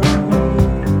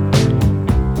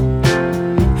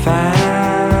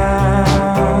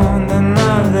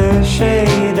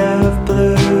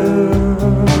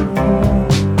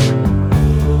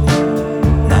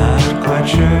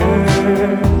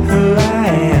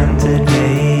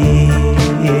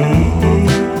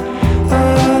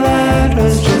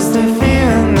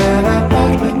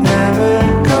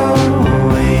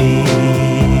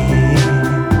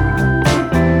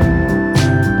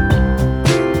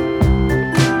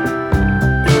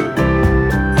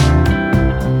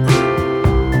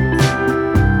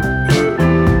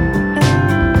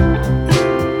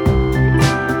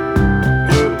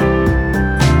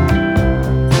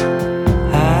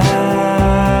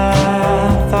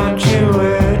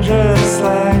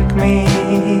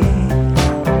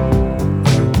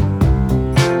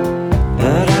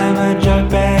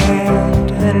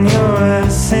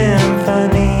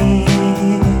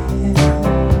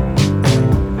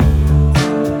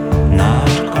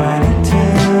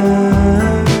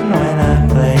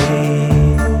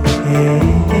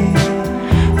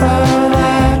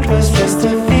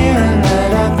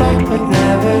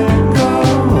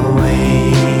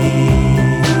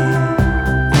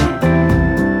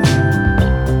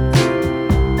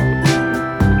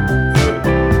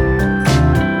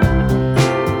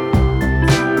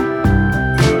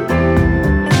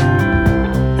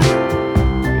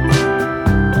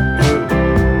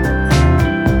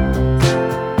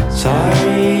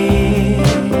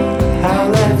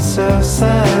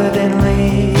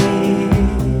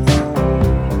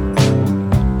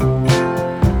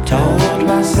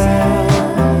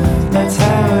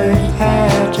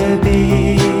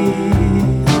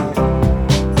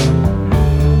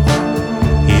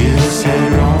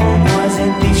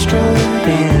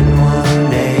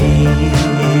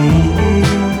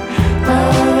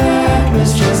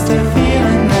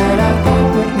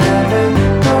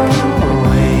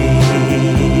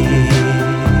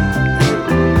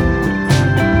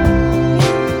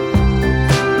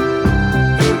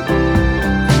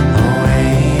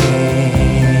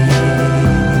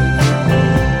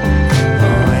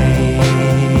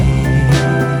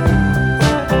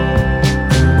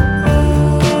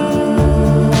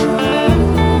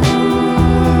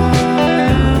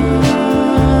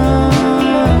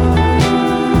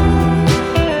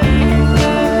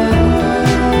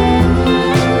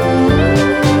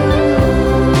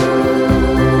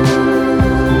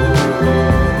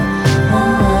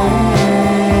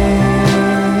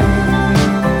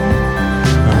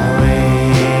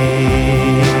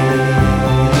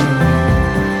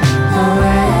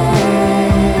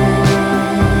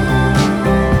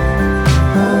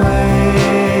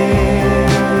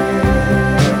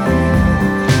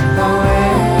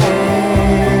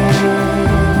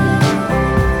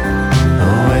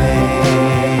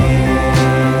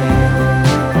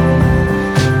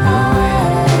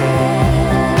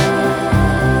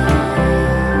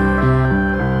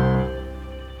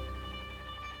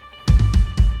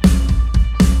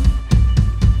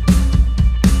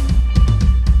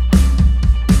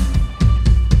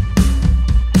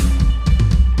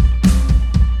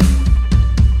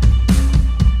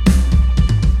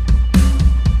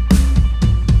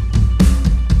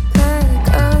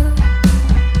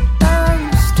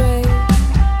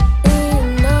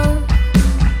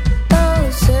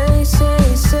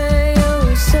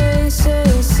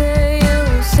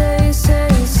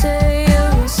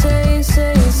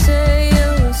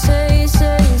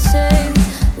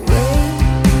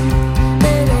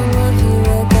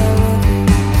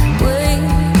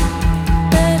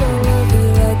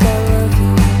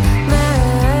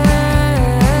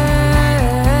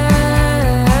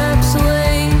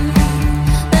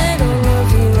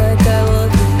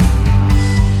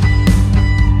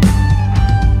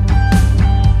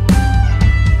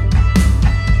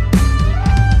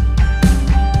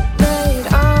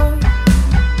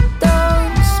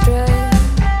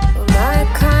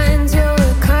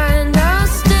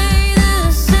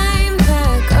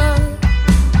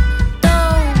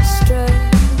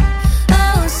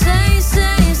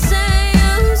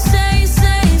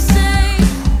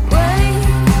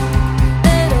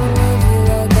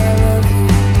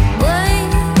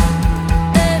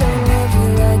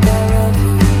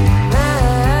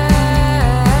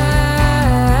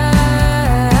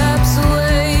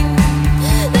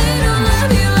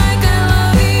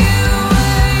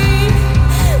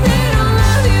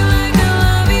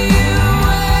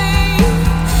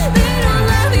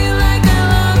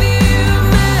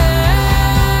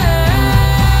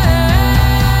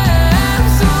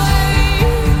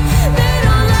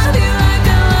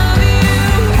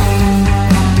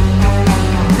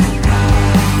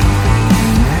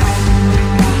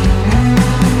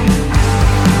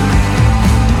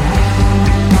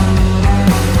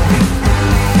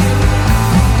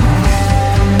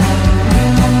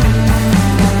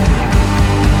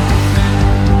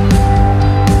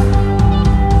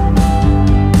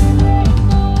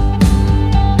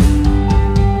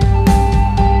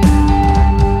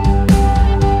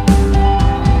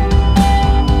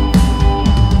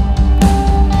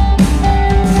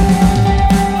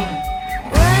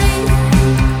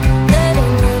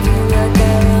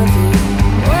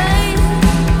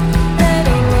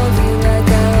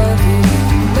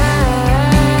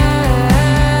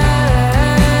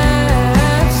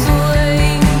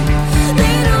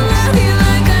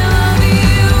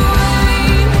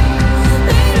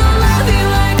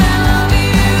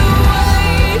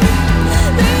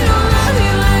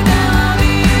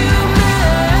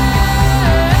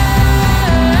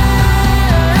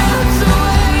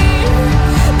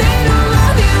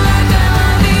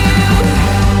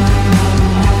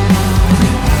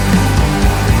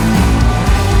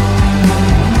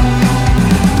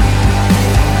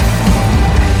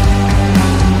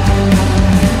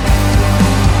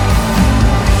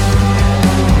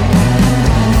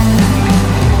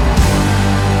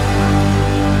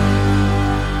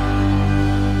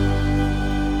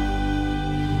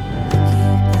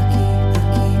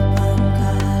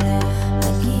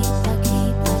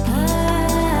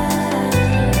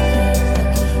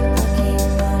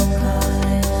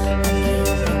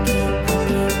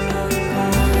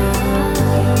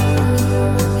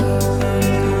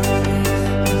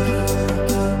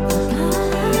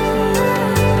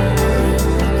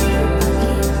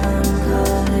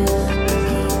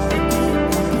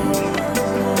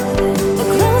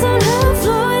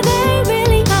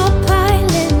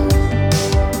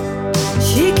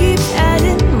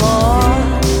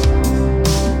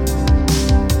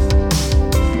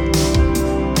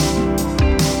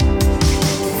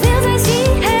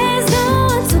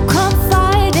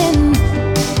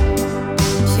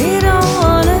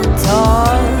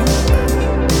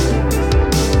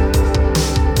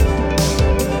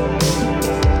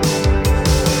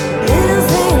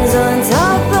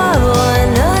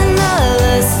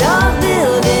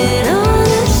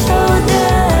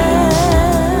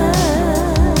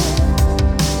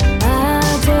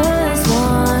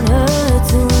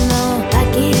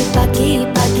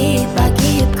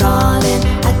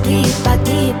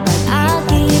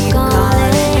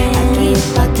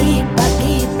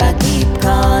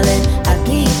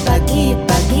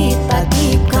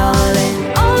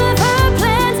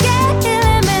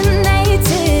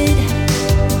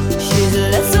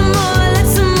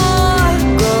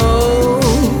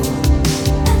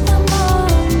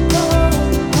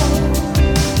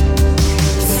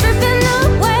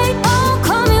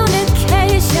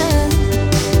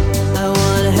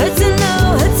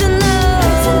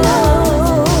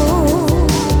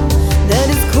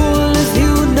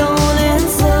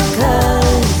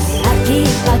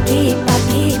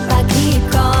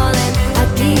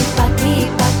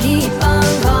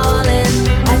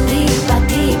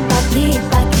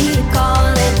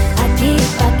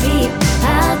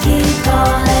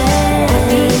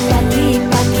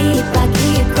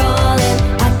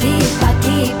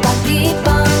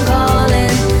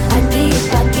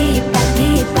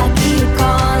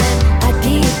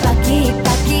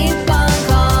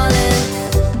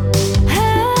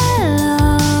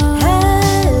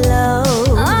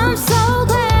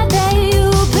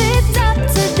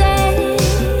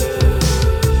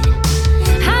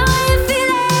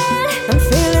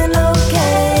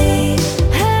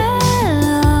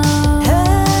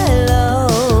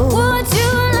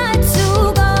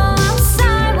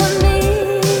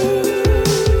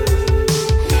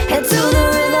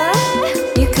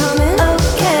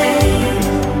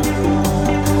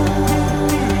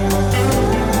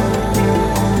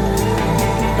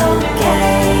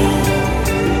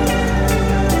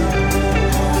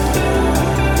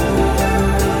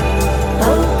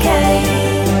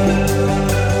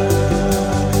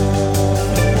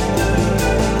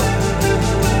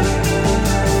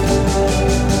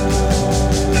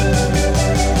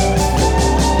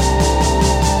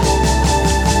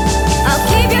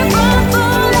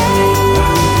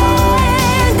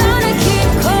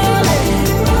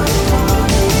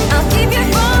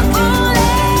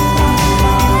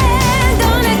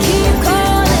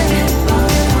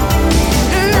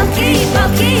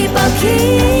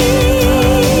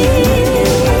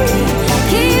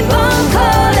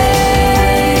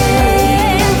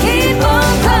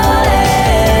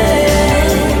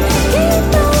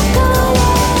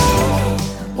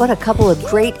 What a couple of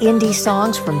great indie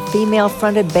songs from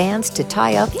female-fronted bands to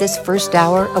tie up this first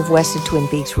hour of West of Twin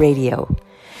Peaks Radio.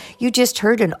 You just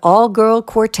heard an all-girl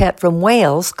quartet from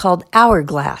Wales called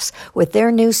Hourglass with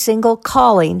their new single,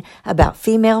 Calling, about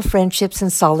female friendships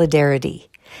and solidarity.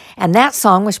 And that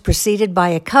song was preceded by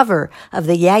a cover of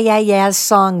the Yeah Yeah Yeahs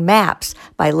song Maps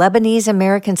by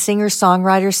Lebanese-American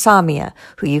singer-songwriter Samia,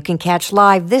 who you can catch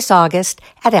live this August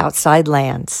at Outside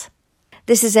Lands.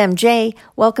 This is MJ.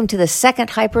 Welcome to the second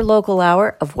hyperlocal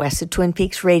hour of West of Twin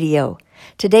Peaks Radio.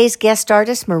 Today's guest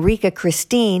artist, Marika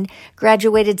Christine,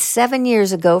 graduated 7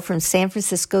 years ago from San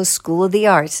Francisco's School of the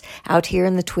Arts out here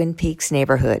in the Twin Peaks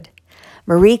neighborhood.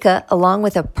 Marika, along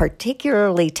with a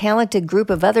particularly talented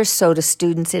group of other SOTA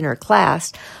students in her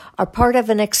class, are part of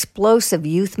an explosive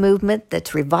youth movement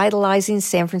that's revitalizing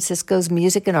San Francisco's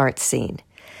music and arts scene.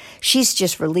 She's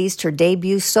just released her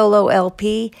debut solo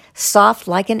LP, Soft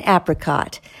Like an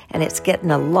Apricot, and it's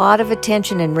getting a lot of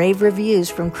attention and rave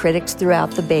reviews from critics throughout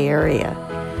the Bay Area.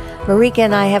 Marika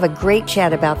and I have a great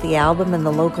chat about the album and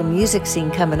the local music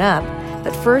scene coming up,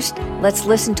 but first, let's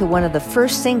listen to one of the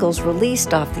first singles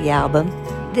released off the album.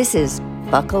 This is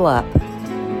Buckle Up.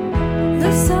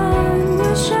 The sun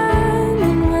was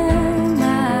shining when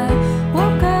I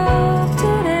woke up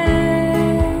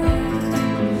today,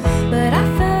 but I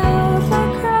felt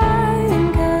like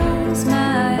crying 'cause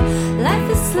my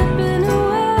life is slipping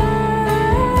away.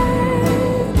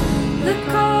 The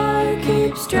car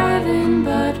keeps driving,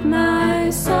 but my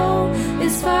soul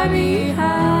is far behind.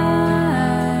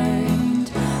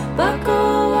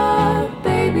 Buckle up,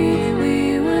 baby,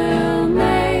 we will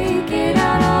make it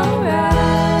out alright.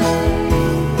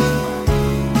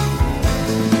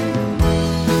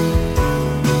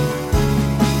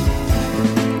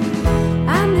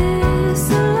 I miss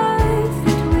the life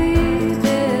that we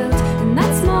built in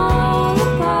that small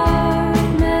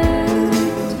apartment.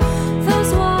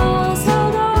 Those walls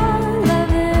held our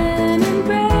loving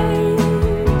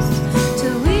embrace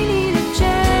till we needed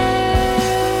changes.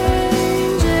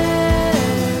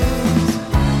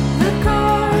 The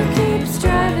car keeps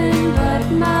driving, but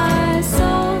my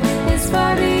soul is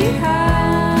far behind.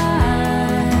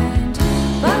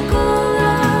 Buckle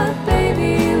up,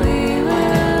 baby, we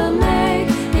will make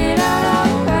it out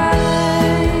alright.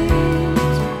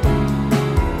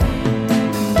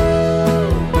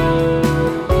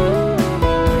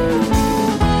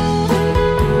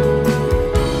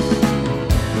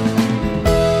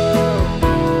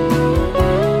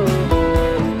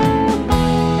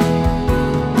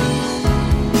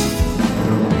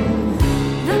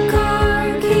 The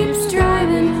car keeps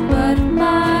driving, but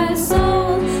my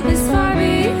soul is far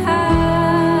behind.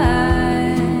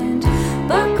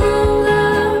 Buckle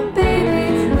up,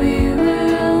 baby, we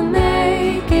will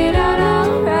make it out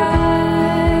alright.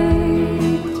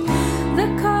 The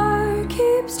car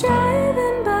keeps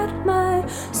driving, but my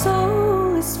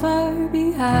soul is far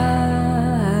behind.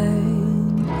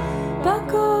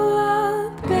 Buckle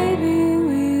up, baby,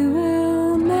 we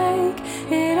will make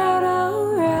it out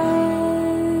alright.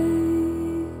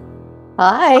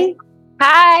 Hi.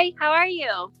 Hi, how are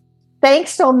you?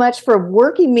 Thanks so much for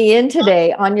working me in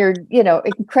today on your,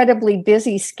 incredibly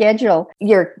busy schedule.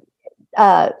 Your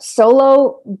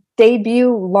solo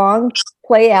debut long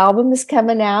play album is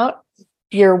coming out.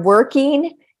 You're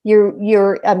working.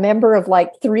 You're a member of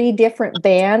like 3 different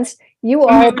bands. You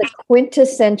are the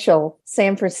quintessential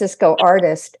San Francisco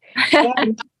artist.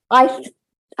 And I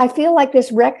feel like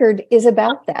this record is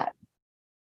about that.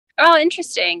 Oh,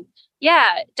 interesting.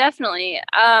 Yeah, definitely.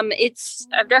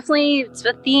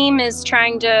 The theme is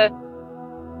trying to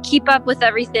keep up with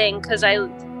everything because I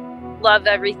love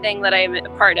everything that I'm a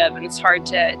part of, and it's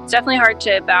definitely hard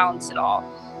to balance it all.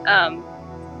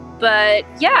 But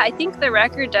yeah, I think the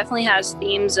record definitely has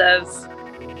themes of,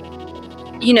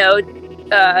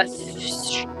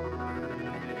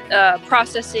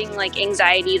 processing like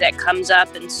anxiety that comes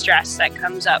up and stress that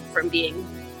comes up from being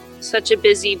such a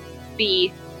busy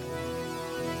bee.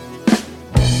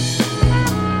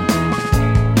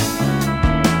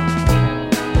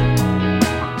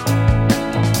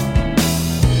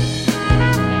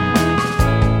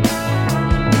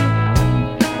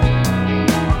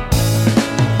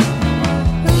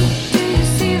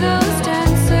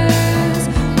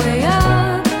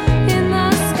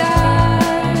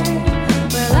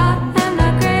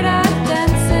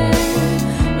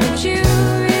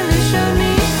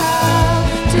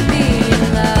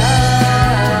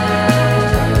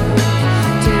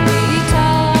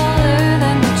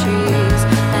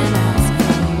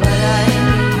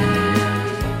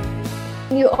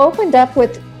 Opened up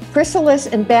with Chrysalis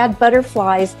and Bad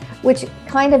Butterflies, which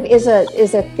kind of is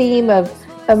a theme of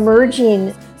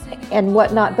emerging and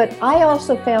whatnot. But I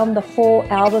also found the whole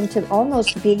album to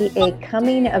almost be a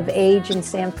coming of age in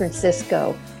San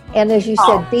Francisco. And as you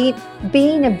said,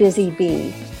 being a busy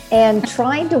bee and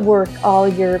trying to work all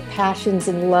your passions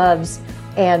and loves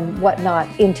and whatnot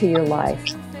into your life.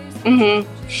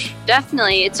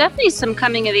 Definitely. It's definitely some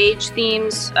coming of age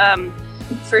themes,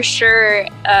 for sure.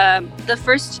 The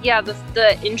first,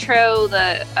 the intro,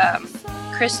 the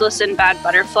Chrysalis and Bad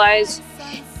Butterflies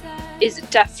is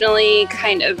definitely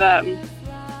kind of a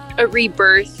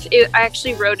rebirth. I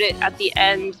actually wrote it at the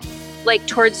end, like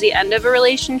towards the end of a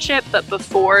relationship, but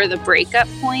before the breakup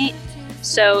point.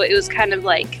 So it was kind of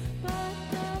like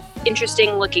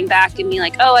interesting looking back and being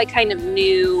like, oh, I kind of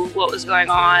knew what was going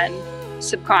on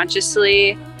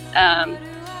subconsciously. And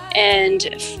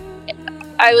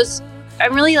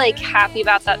I'm really like happy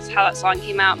about how that song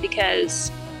came out,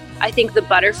 because I think the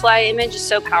butterfly image is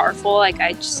so powerful. Like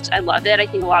I love it. I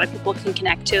think a lot of people can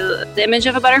connect to the image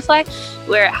of a butterfly,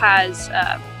 where it has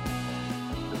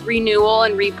renewal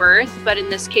and rebirth. But in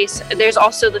this case, there's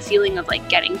also the feeling of like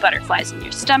getting butterflies in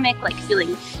your stomach, like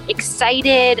feeling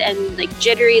excited and like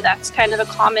jittery. That's kind of a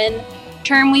common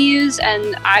term we use.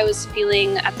 And I was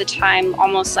feeling at the time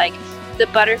almost like the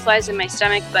butterflies in my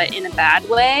stomach, but in a bad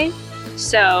way.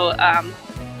 So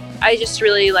I just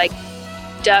really like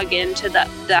dug into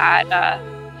that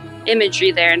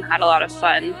imagery there and had a lot of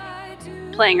fun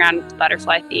playing around with the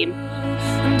butterfly theme.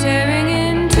 I'm tearing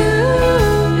into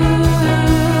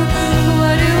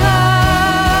what do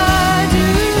I do?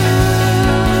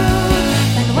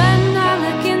 And when I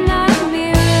look in that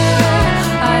mirror,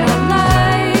 I don't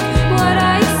like what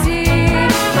I see,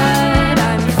 but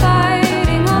I'm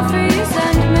fighting off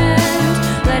resentment,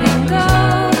 letting go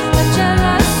of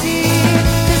jealousy,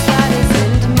 'cause that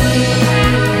isn't me.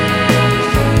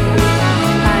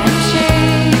 I am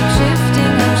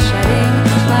shape-shifting, I'm shedding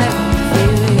my own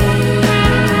feelings.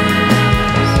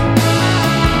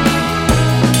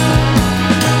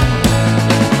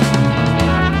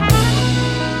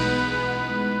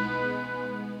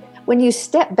 When you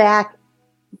step back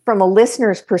from a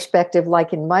listener's perspective,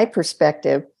 like in my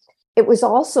perspective, it was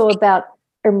also about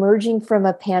emerging from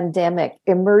a pandemic,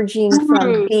 emerging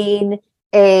from being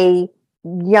a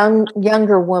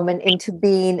younger woman into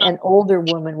being an older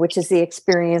woman, which is the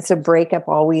experience a breakup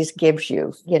always gives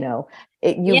you.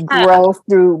 You grow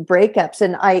through breakups.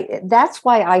 And that's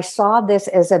why I saw this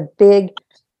as a big,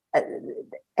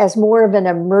 as more of an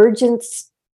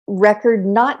emergence record,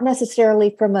 not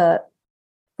necessarily from a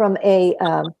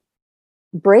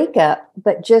breakup,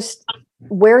 but just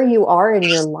where you are in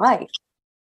your life.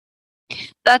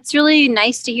 That's really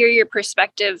nice to hear your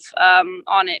perspective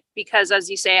on it, because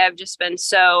as you say, I've just been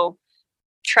so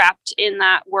trapped in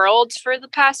that world for the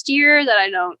past year that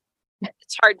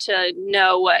it's hard to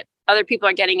know what other people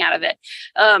are getting out of it.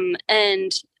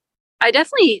 And I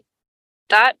definitely,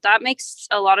 that makes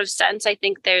a lot of sense. I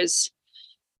think there's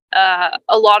a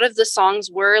lot of the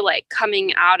songs were like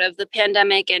coming out of the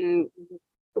pandemic and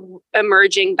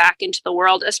emerging back into the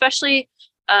world, especially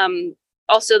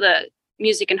also the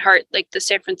Music and Heart, like the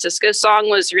San Francisco song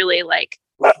was really like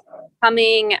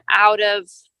coming out of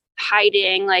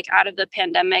hiding, like out of the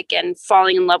pandemic and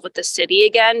falling in love with the city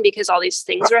again, because all these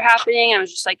things were happening. I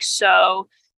was just like so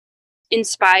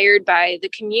inspired by the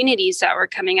communities that were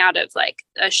coming out of like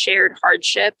a shared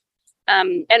hardship.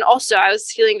 And also I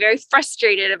was feeling very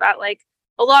frustrated about like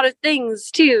a lot of things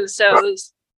too. So it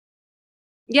was,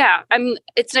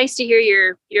 it's nice to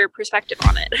hear your perspective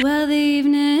on it. Well, the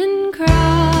evening cries,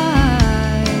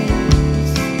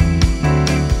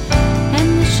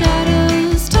 and the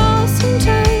shadows toss and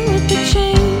turn with the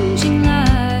changing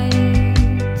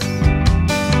lights.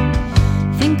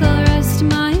 Think I'll rest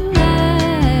my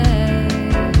legs.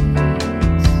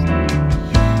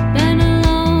 Been a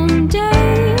long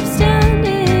day of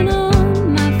standing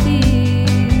on my feet,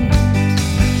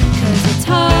 'cause it's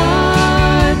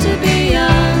hard to be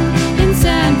young in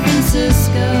San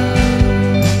Francisco.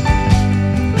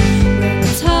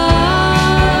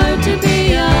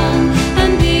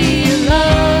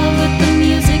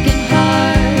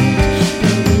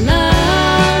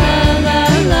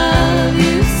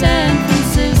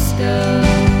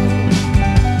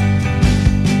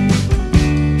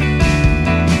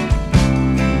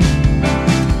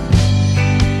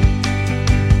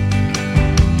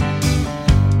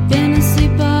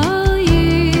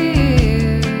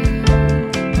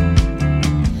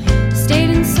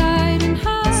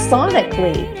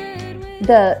 Sonically,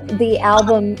 the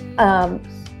album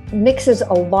mixes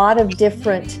a lot of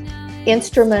different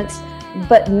instruments,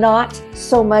 but not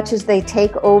so much as they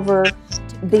take over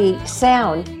the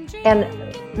sound. And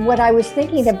what I was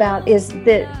thinking about is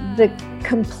the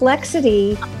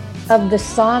complexity of the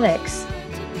sonics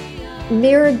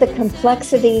mirrored the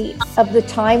complexity of the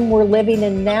time we're living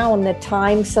in now and the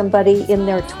time somebody in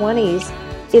their 20s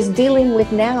is dealing with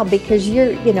now, because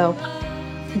the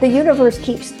universe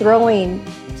keeps throwing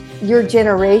your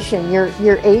generation,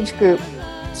 your age group,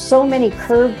 so many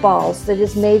curveballs that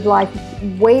has made life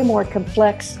way more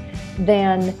complex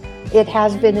than it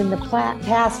has been in the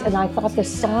past. And I thought the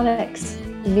sonics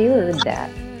mirrored that.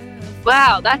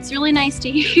 Wow, that's really nice to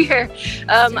hear.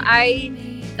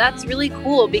 That's really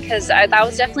cool, because that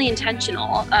was definitely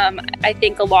intentional. I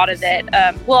think a lot of it,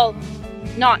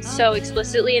 not so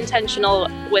explicitly intentional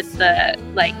with the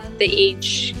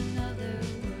age.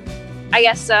 I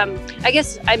guess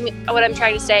what I'm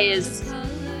trying to say is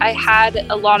I had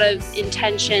a lot of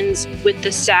intentions with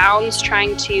the sounds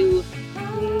trying to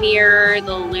mirror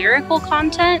the lyrical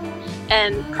content,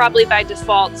 and probably by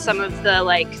default some of the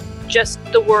just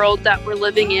the world that we're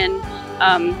living in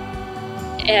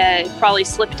probably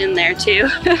slipped in there too.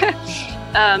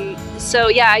 So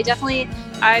yeah, I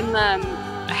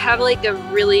have a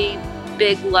really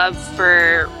big love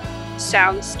for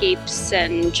soundscapes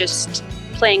and just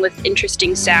playing with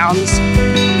interesting sounds.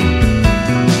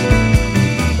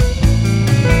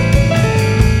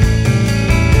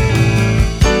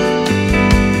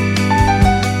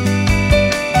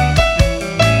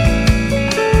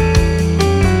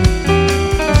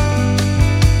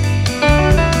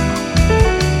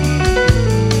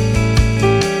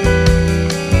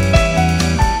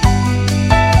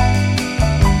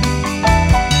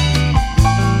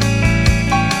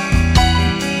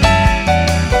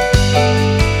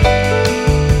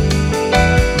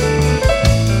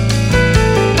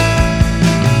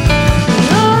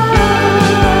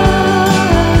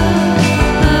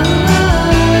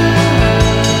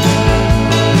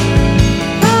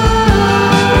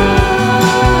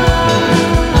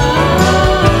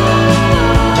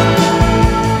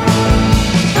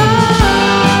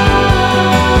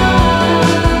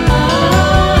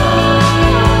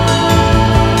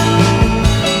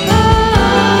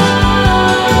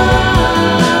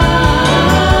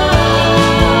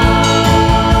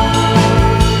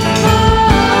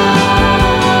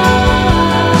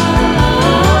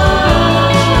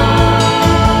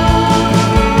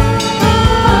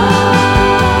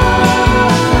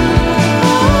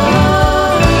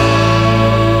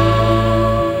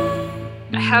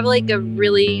 A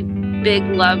really big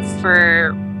love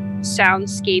for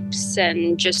soundscapes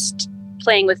and just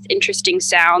playing with interesting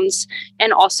sounds,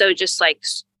 and also just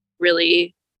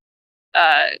really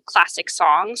classic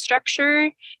song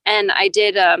structure. And I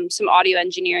did some audio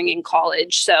engineering in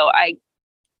college, so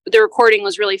the recording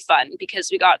was really fun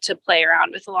because we got to play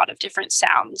around with a lot of different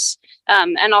sounds,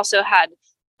 and also had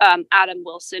Adam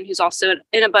Wilson, who's also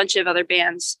in a bunch of other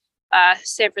bands.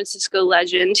 San Francisco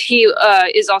legend. He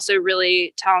is also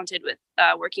really talented with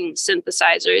working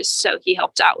synthesizers, so he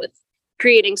helped out with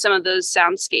creating some of those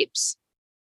soundscapes.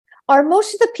 Are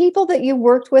most of the people that you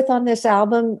worked with on this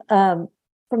album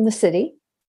from the city?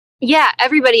 Yeah,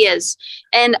 everybody is.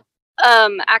 And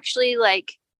actually,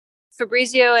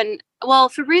 Fabrizio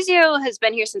has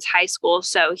been here since high school,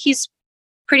 so he's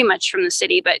pretty much from the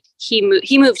city, but he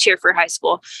moved here for high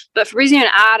school. But Fabrizio and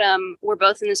Adam were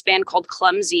both in this band called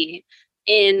Clumsy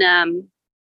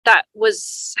that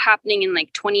was happening in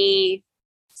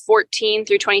 2014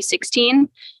 through 2016.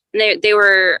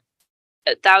 And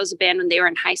that was a band when they were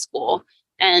in high school.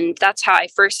 And that's how I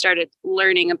first started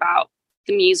learning about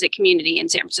the music community in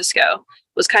San Francisco,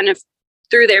 was kind of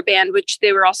through their band, which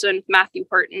they were also in with Matthew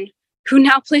Horton, who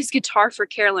now plays guitar for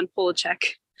Carolyn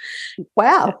Polachek.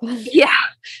 Wow. Yeah.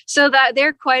 So that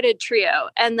they're quite a trio.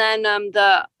 And then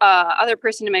the other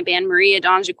person in my band, Maria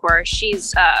Donjicourt,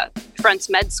 she's fronts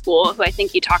med school, who I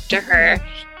think you talked to her.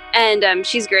 And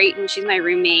she's great, and she's my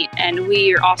roommate. And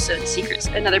we are also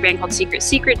in another band called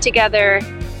Secret together.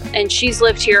 And she's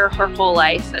lived here her whole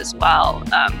life as well.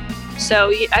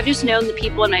 So I've just known the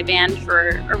people in my band for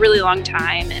a really long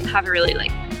time and have a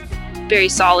really very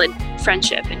solid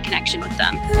friendship and connection with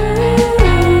them.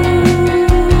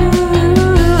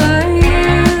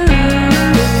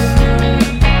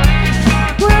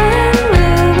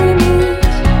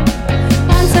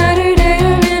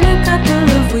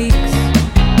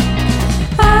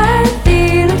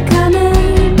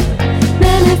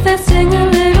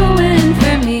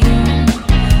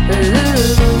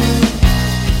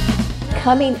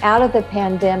 Coming out of the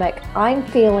pandemic, I'm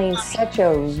feeling such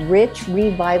a rich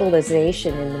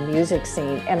revitalization in the music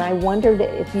scene. And I wondered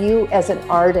if you, as an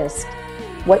artist,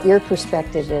 what your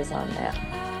perspective is on that.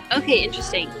 Okay,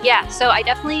 interesting. Yeah, so I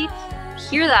definitely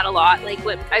hear that a lot.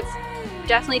 What I've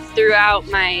definitely throughout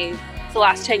my the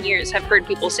last 10 years have heard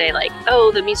people say like,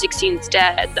 oh, the music scene's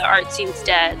dead, the art scene's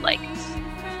dead, like,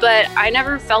 but I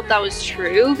never felt that was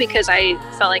true because I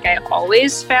felt like I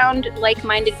always found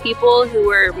like-minded people who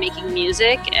were making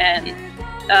music. And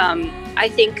I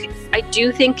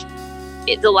do think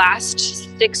the last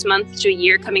 6 months to a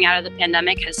year coming out of the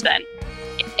pandemic has been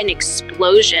an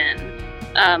explosion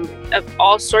of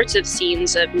all sorts of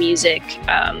scenes of music.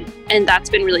 And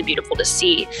that's been really beautiful to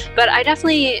see. But I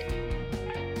definitely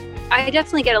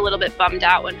get a little bit bummed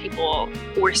out when people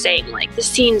were saying like the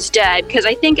scene's dead, because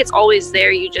I think it's always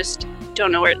there. You just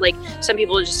don't know where, like some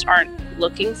people just aren't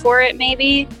looking for it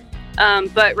maybe.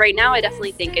 But right now I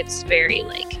definitely think it's very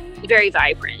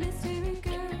vibrant.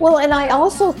 Well, and I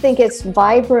also think it's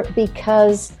vibrant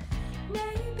because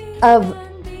of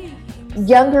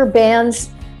younger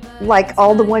bands, like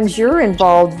all the ones you're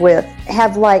involved with,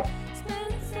 have like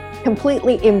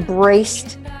completely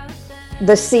embraced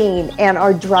the scene and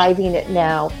are driving it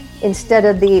now, instead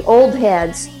of the old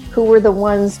heads who were the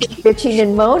ones bitching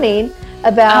and moaning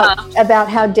about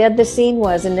how dead the scene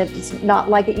was and it's not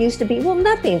like it used to be. Well,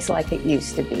 nothing's like it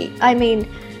used to be. I mean,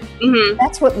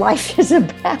 that's what life is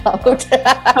about.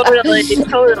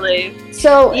 Totally.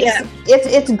 So yeah,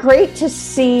 it's great to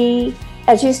see,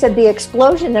 as you said, the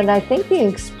explosion, and I think the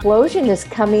explosion is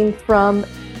coming from,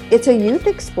 it's a youth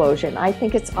explosion. I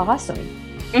think it's awesome.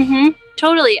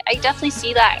 Totally. I definitely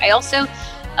see that. I also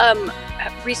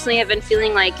recently have been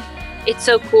feeling like it's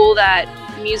so cool that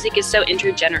music is so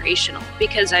intergenerational,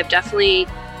 because I've definitely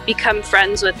become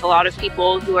friends with a lot of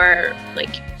people who are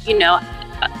like, you know,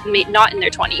 not in their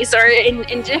 20s or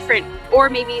in different, or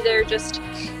maybe they're just,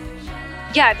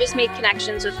 I've just made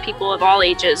connections with people of all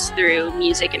ages through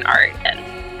music and art. And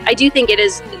I do think it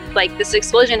is like this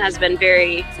explosion has been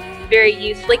very, very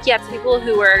youth. Like, people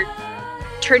who are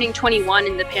turning 21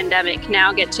 in the pandemic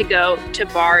now get to go to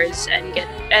bars and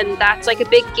that's like a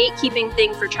big gatekeeping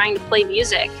thing for trying to play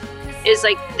music, is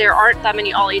like there aren't that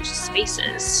many all ages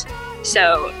spaces.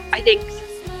 So I think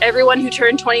everyone who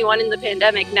turned 21 in the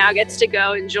pandemic now gets to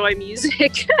go enjoy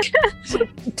music.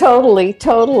 Totally.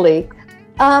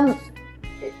 How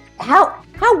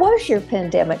was your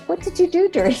pandemic? What did you do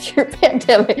during your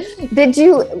pandemic?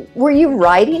 Were you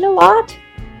writing a lot?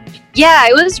 Yeah,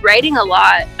 I was writing a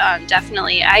lot,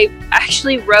 definitely. I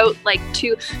actually wrote like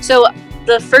so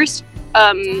the first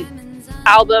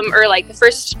album, or like the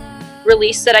first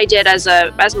release that I did as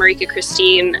Marika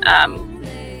Christine,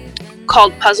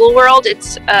 called Puzzle World.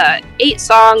 It's 8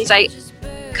 songs. I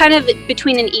kind of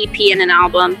between an EP and an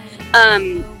album.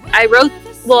 I wrote,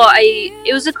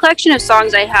 it was a collection of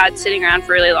songs I had sitting around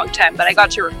for a really long time, but I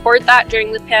got to record that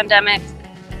during the pandemic.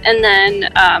 And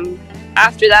then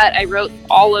after that, I wrote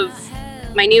all of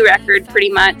my new record pretty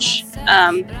much.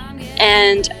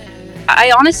 And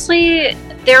I honestly,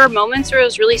 there were moments where it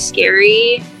was really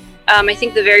scary. I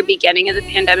think the very beginning of the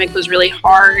pandemic was really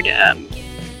hard.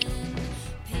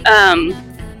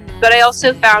 But I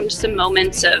also found some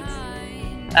moments of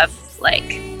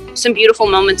like some beautiful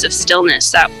moments of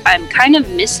stillness that I'm kind of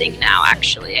missing now,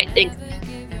 actually. I think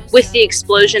with the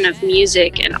explosion of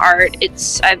music and art,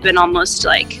 I've been almost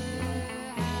like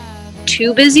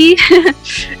too busy.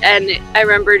 And I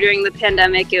remember during the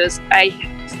pandemic, I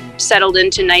settled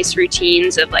into nice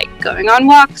routines of like going on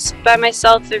walks by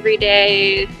myself every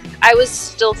day. I was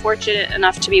still fortunate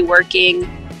enough to be working.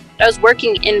 I was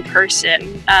working in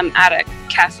person at a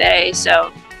cafe,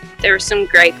 so there were some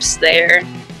gripes there.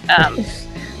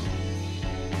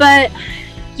 But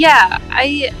yeah,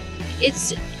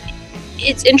 it's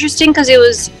interesting because it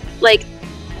was like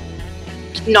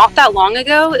not that long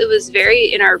ago. It was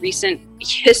very in our recent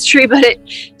history, but it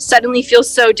suddenly feels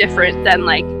so different than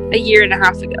like a year and a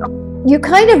half ago. You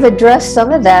kind of addressed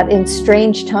some of that in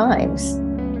Strange Times.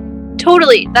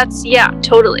 Totally.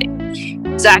 Totally.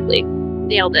 Exactly.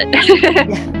 Nailed it.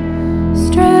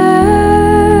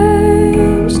 Strange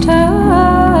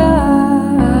times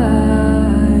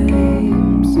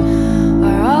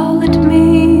are all it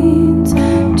means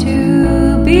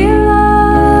to be alive,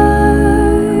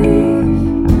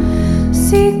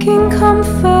 seeking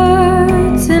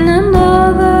comforts in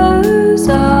another's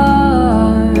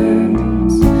arms.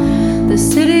 The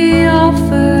city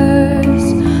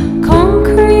offers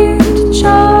concrete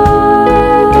charms.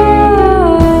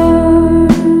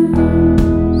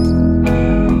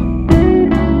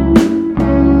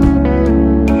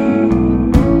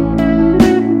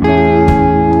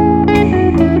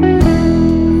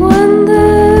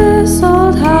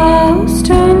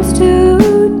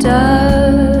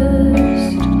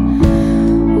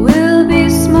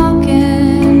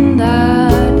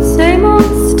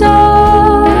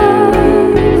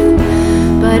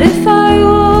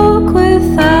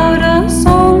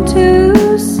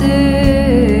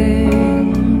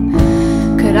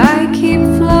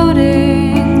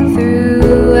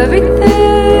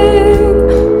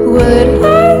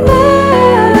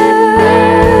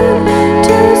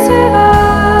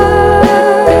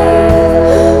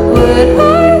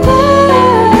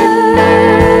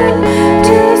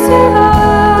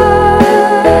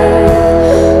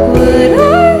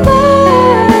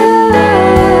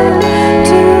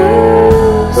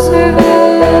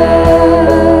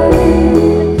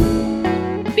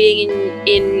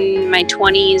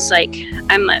 20s, like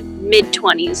I'm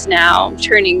mid-20s now,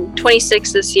 turning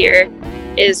 26 this year,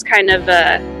 is kind of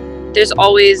there's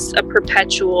always a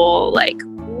perpetual, like,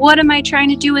 what am I trying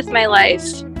to do with my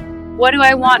life? What do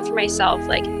I want for myself?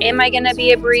 Like, am I going to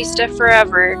be a barista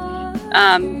forever?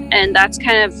 And that's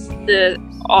kind of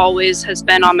always has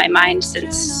been on my mind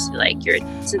since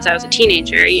I was a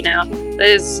teenager, you know.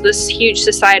 There's this huge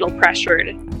societal pressure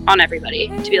on everybody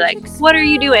to be like, what are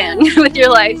you doing with your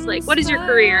life? Like, what is your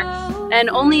career? And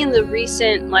only in the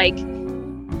recent, like,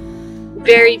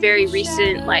 very, very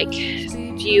recent, like,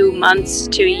 few months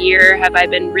to a year have I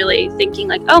been really thinking,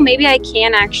 like, oh, maybe I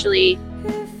can actually,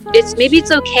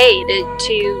 it's okay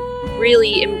to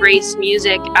really embrace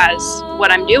music as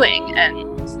what I'm doing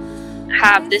and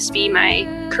have this be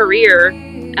my career.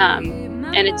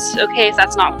 And it's okay if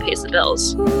that's not what pays the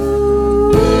bills.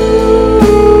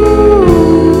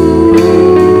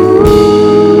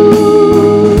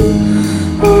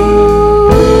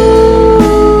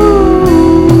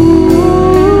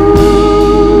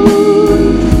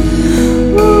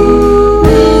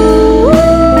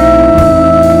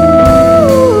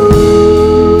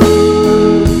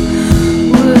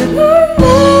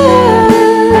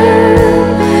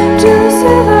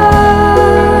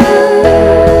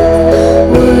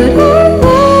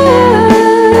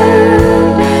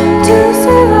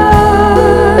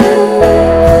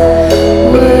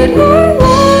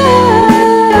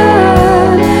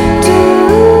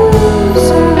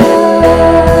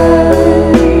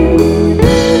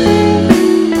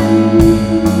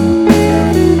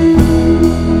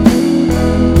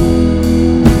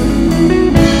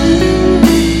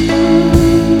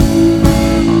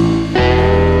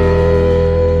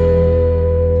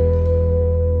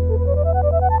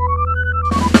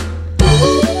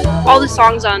 All the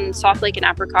songs on Soft Lake and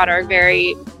Apricot are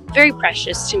very, very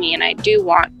precious to me, and I do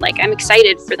want, like, I'm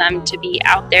excited for them to be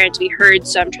out there and to be heard,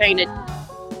 so I'm trying to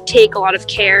take a lot of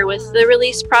care with the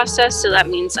release process. So that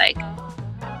means, like,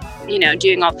 you know,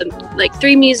 doing all the, like,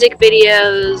 3 music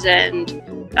videos and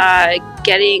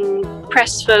getting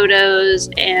press photos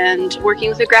and working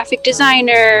with a graphic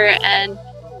designer and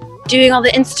doing all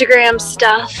the Instagram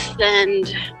stuff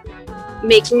and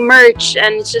making merch,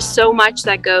 and it's just so much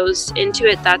that goes into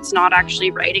it that's not actually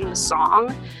writing the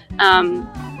song,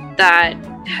 that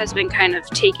has been kind of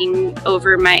taking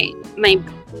over my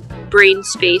brain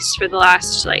space for the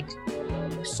last, like,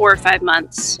 4 or 5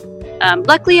 months.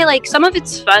 Luckily, like, some of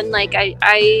it's fun. Like,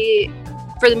 I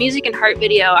for the Music and Heart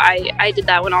video, I did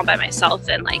that one all by myself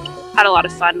and, like, had a lot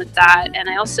of fun with that. And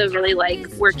I also really like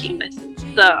working with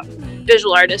the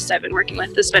visual artists I've been working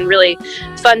with. It's been really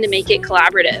fun to make it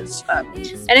collaborative,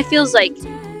 and it feels like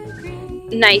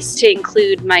nice to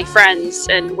include my friends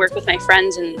and work with my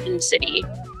friends in the city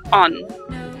on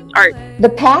art. The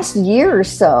past year or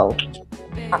so,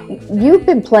 you've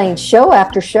been playing show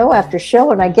after show after show,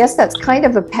 and I guess that's kind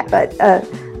of a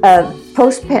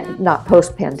not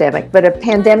post-pandemic, but a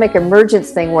pandemic emergence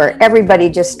thing where everybody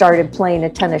just started playing a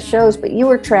ton of shows. But you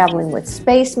were traveling with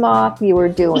Space Moth, you were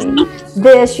doing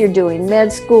this, you're doing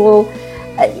med school.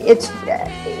 It's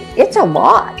a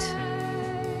lot.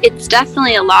 It's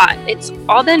definitely a lot. It's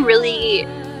all been really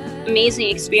amazing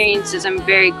experiences I'm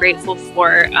very grateful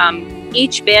for.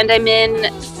 Each band I'm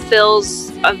in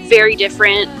fills a very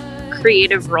different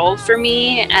creative role for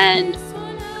me, and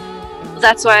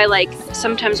that's why, like,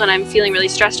 sometimes when I'm feeling really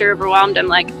stressed or overwhelmed, I'm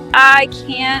like, I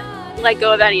can't let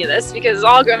go of any of this because it's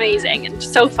all amazing and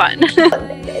so fun.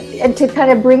 And to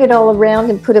kind of bring it all around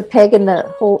and put a peg in the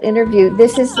whole interview,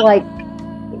 this is like,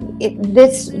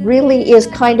 this really is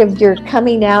kind of your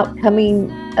coming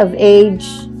of age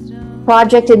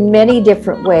project in many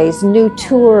different ways. New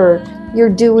tour, you're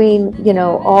doing, you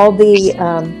know, all the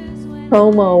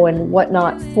promo and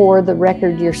whatnot for the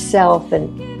record yourself,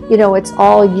 and you know, it's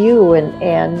all you,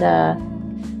 and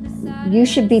you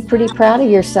should be pretty proud of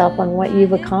yourself on what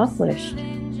you've accomplished.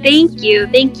 Thank you.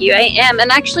 I am.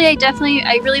 And actually,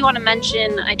 I really want to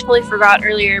mention, I totally forgot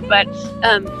earlier, but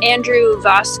Andrew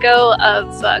Vasco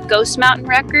of Ghost Mountain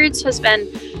Records has been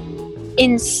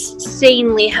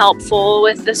insanely helpful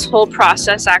with this whole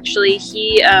process. Actually,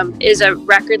 he is a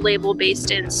record label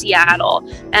based in Seattle,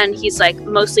 and he's, like,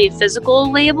 mostly a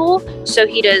physical label, so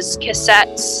he does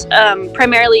cassettes,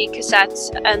 primarily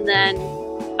cassettes, and then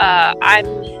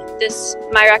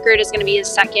my record is going to be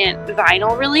his second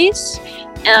vinyl release,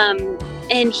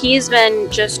 and he's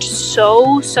been just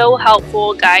so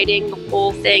helpful guiding the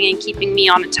whole thing and keeping me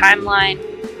on a timeline,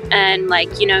 and,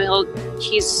 like, you know,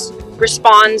 he's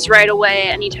responds right away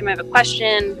anytime I have a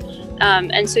question,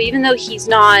 and so even though we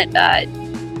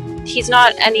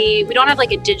don't have,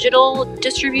 like, a digital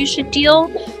distribution deal,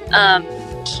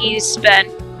 he's been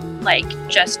like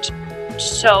just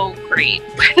so great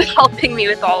with helping me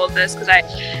with all of this, because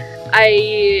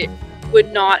I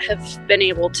would not have been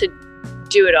able to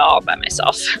do it all by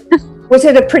myself. Was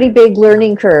it a pretty big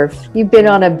learning curve? You've been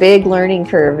on a big learning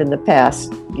curve in the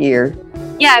past year.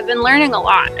 Yeah, I've been learning a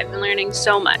lot. I've been learning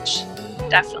so much,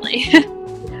 definitely.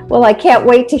 Well, I can't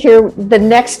wait to hear the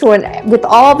next one. With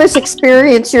all this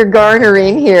experience you're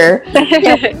garnering here,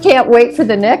 can't wait for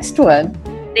the next one.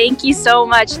 Thank you so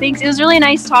much. Thanks. It was really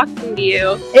nice talking to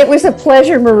you. It was a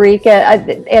pleasure,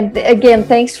 Marika. And again,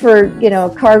 thanks for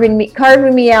carving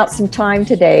me out some time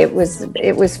today. It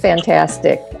was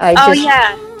fantastic.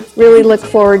 I really look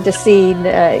forward to seeing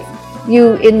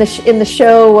you in the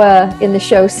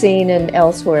show scene and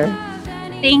elsewhere.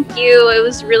 Thank you. It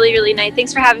was really, really nice.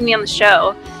 Thanks for having me on the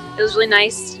show. It was really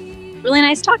nice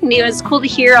talking to you. It's cool to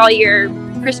hear all your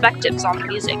perspectives on the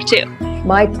music too.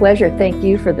 My pleasure. Thank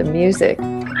you for the music.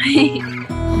 With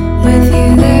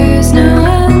you there's no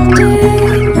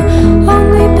ending,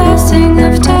 only passing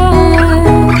of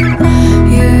time.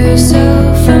 You're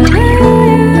so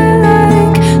familiar,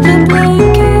 like the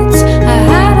blankets I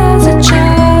had as a child.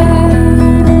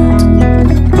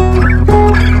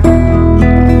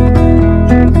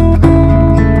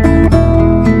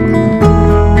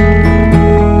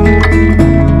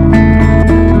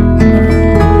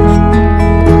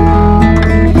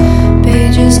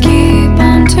 Pages keep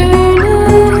on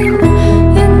turning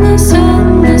in the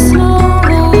sunless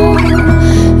novel.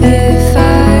 If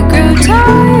I grow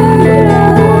tired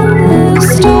of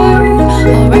this story,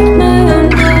 I'll write my own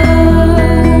book.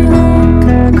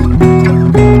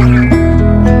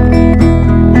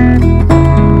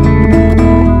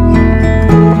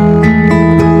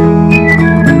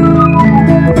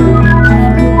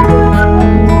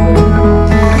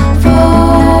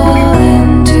 Fall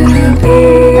into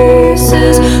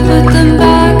pieces, put them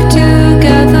back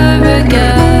together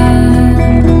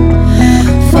again.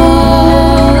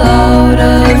 Fall out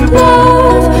of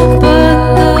love,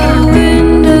 but the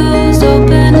windows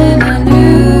open in a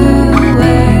new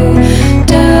way.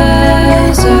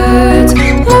 Deserts,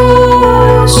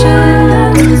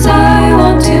 oceans, I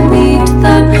want to meet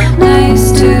them.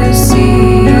 Nice to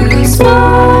see you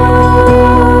smile.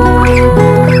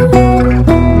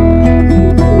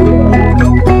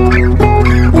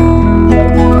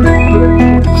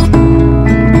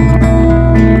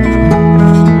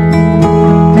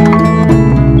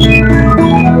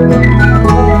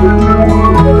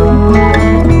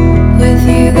 With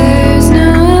you there's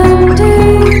no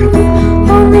ending,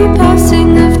 only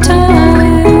passing of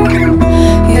time.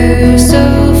 You're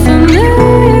so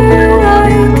familiar,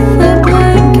 like the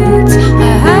blankets I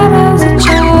had as a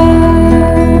child.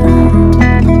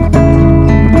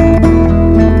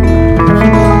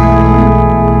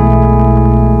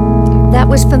 That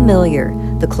was Familiar,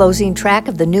 the closing track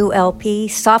of the new LP,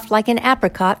 Soft Like an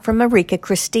Apricot, from Marika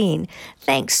Christine.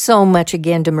 Thanks so much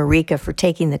again to Marika for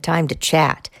taking the time to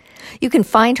chat. You can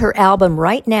find her album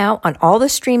right now on all the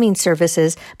streaming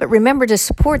services, but remember to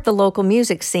support the local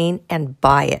music scene and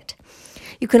buy it.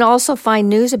 You can also find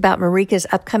news about Marika's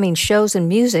upcoming shows and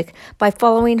music by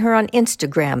following her on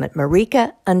Instagram at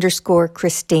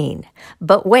Marika_Christine.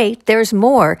 But wait, there's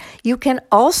more. You can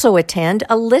also attend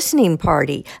a listening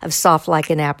party of Soft Like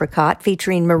an Apricot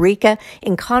featuring Marika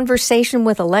in conversation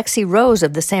with Alexi Rose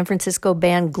of the San Francisco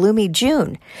band Gloomy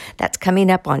June. That's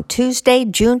coming up on Tuesday,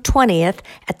 June 20th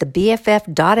at the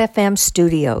BFF.FM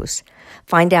studios.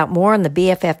 Find out more on the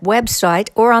BFF website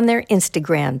or on their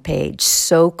Instagram page.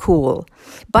 So cool.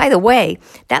 By the way,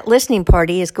 that listening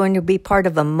party is going to be part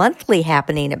of a monthly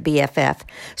happening at BFF,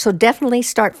 so definitely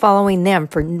start following them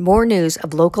for more news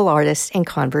of local artists and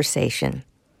conversation.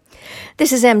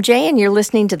 This is MJ, and you're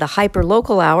listening to the Hyper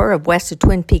Local Hour of West of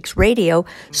Twin Peaks Radio.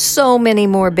 So many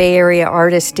more Bay Area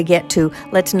artists to get to.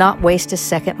 Let's not waste a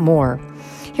second more.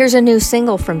 Here's a new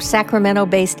single from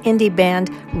Sacramento-based indie band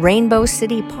Rainbow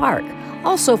City Park,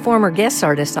 also former guest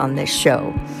artist on this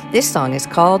show. This song is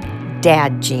called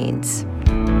Dad Jeans.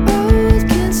 What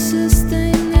can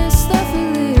sustain this life we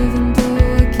live, and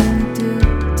what can we do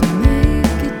to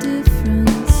make a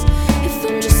difference? If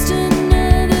I'm just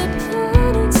another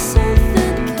pawn in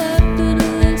something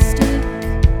capitalistic,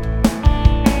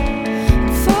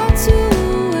 I'm far too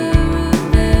aware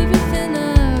of everything I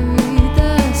read, I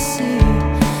see.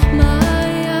 My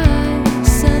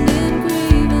eyes sending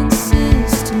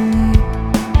grievances to me.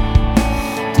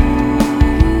 Do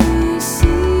you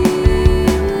see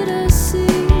what I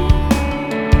see?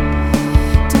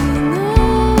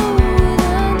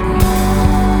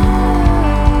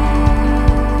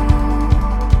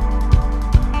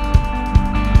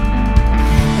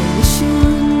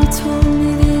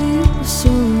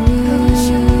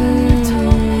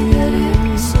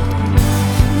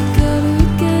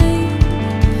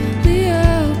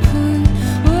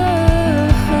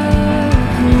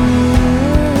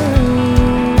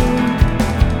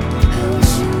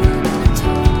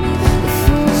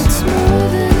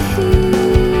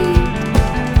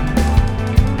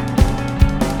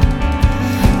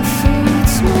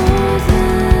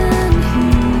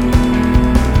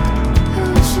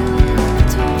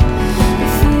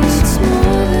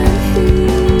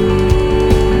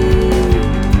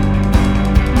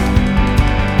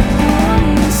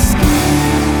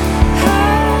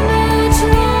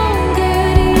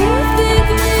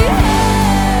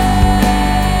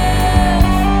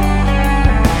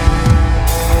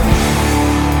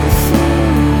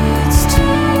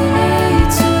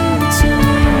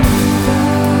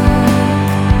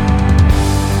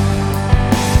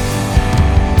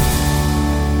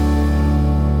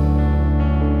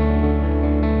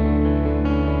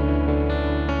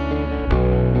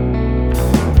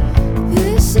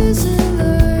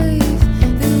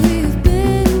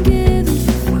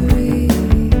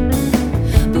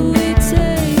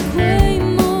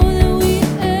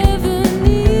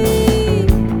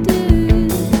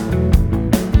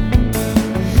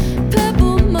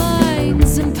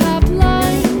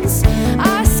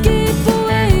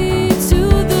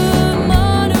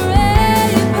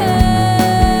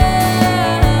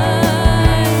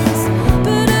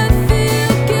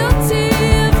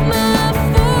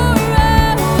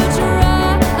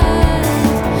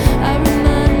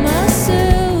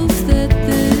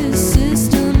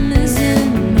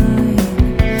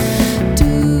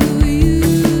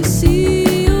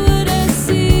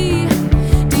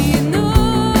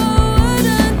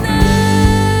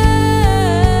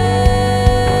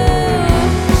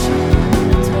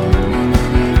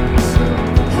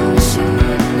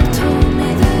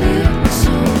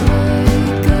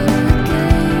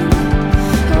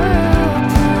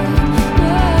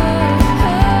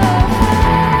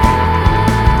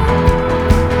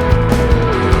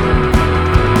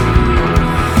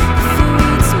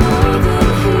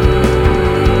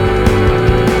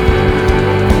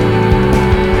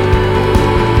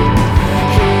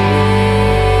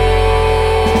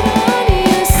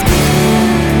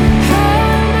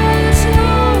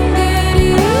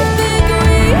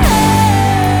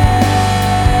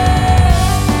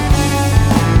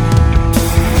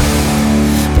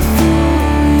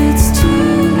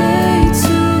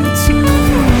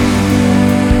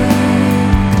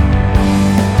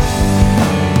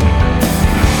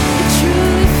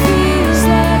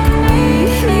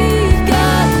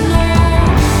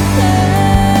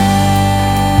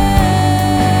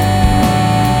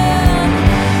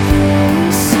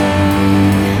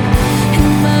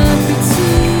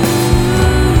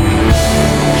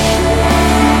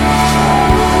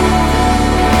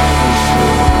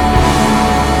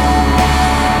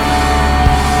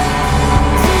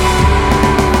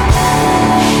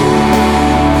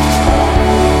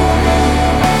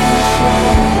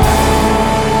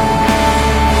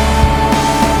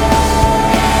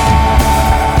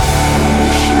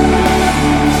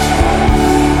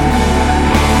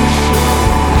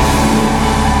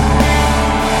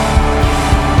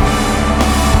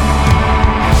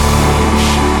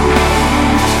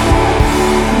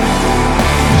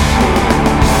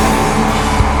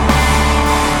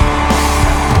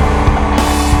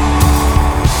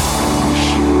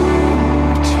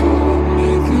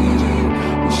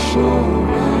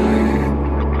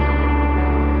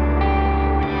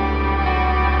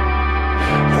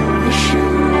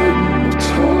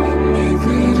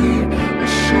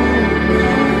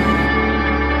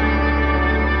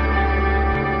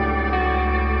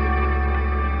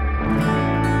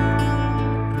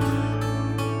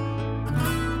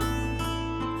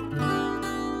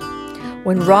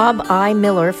 when Rob I.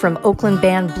 Miller from Oakland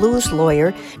band Blues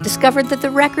Lawyer discovered that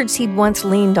the records he'd once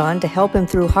leaned on to help him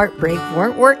through heartbreak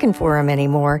weren't working for him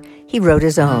anymore, he wrote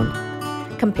his own.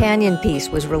 Companion Piece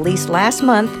was released last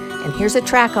month, and here's a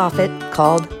track off it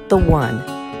called The One.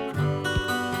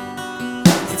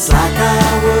 It's like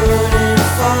I wouldn't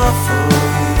fall for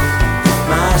you if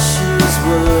my shoes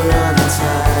were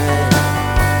untied.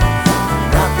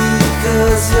 Not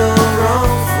because you're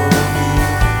wrong for me,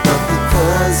 but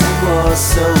because you are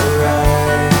so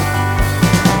right.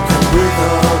 And with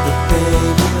all the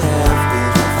pain you have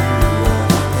been through,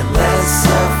 I'm less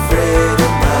afraid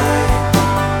of mine.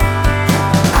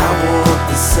 I want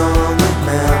the song with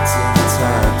mountain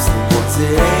tops, the ones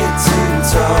that ain't too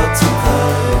tall to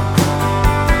climb.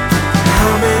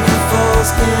 How many falls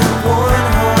can one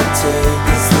heart take?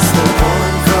 Is this the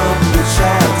one from which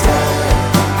I died?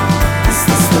 Is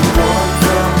this the one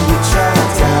from which I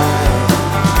died?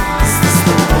 Is this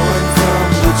the one from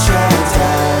which I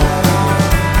died?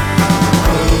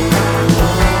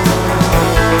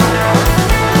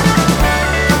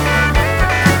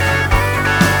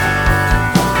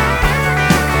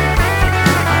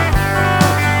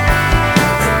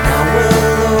 And now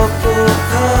we're local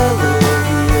color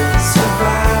here,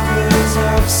 survivors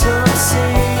of some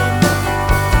scene.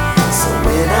 So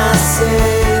when I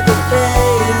say the bay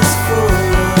is full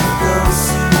of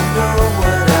ghosts, you know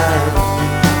what I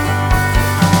mean.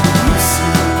 You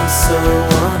seem so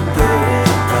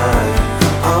unburdened by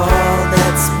all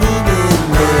that's meaning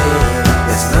there.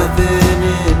 There's nothing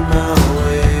in my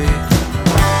way.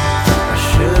 I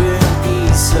shouldn't be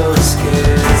so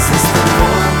scared. Is this the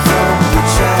one from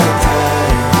which I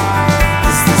died?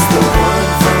 Is this the one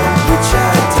from which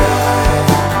I died?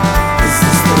 Is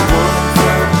this the one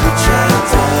from which I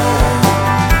died?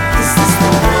 Is this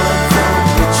the one from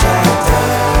which I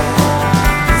died?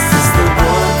 Is this the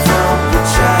one from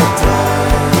which I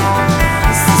died?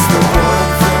 Is this the one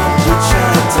from which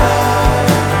I died?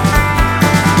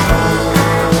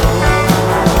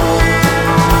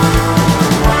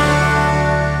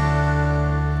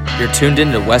 You're tuned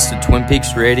in to West of Twin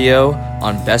Peaks Radio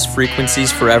on Best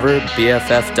Frequencies Forever,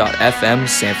 BFF.FM,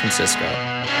 San Francisco.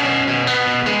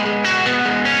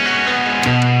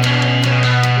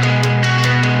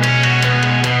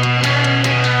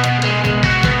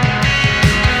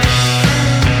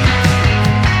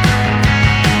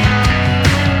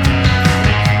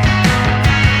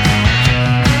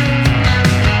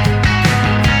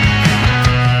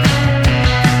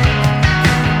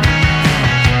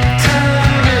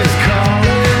 Time is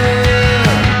calling,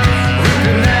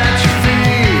 ripping at your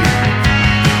feet.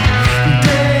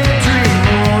 Daydream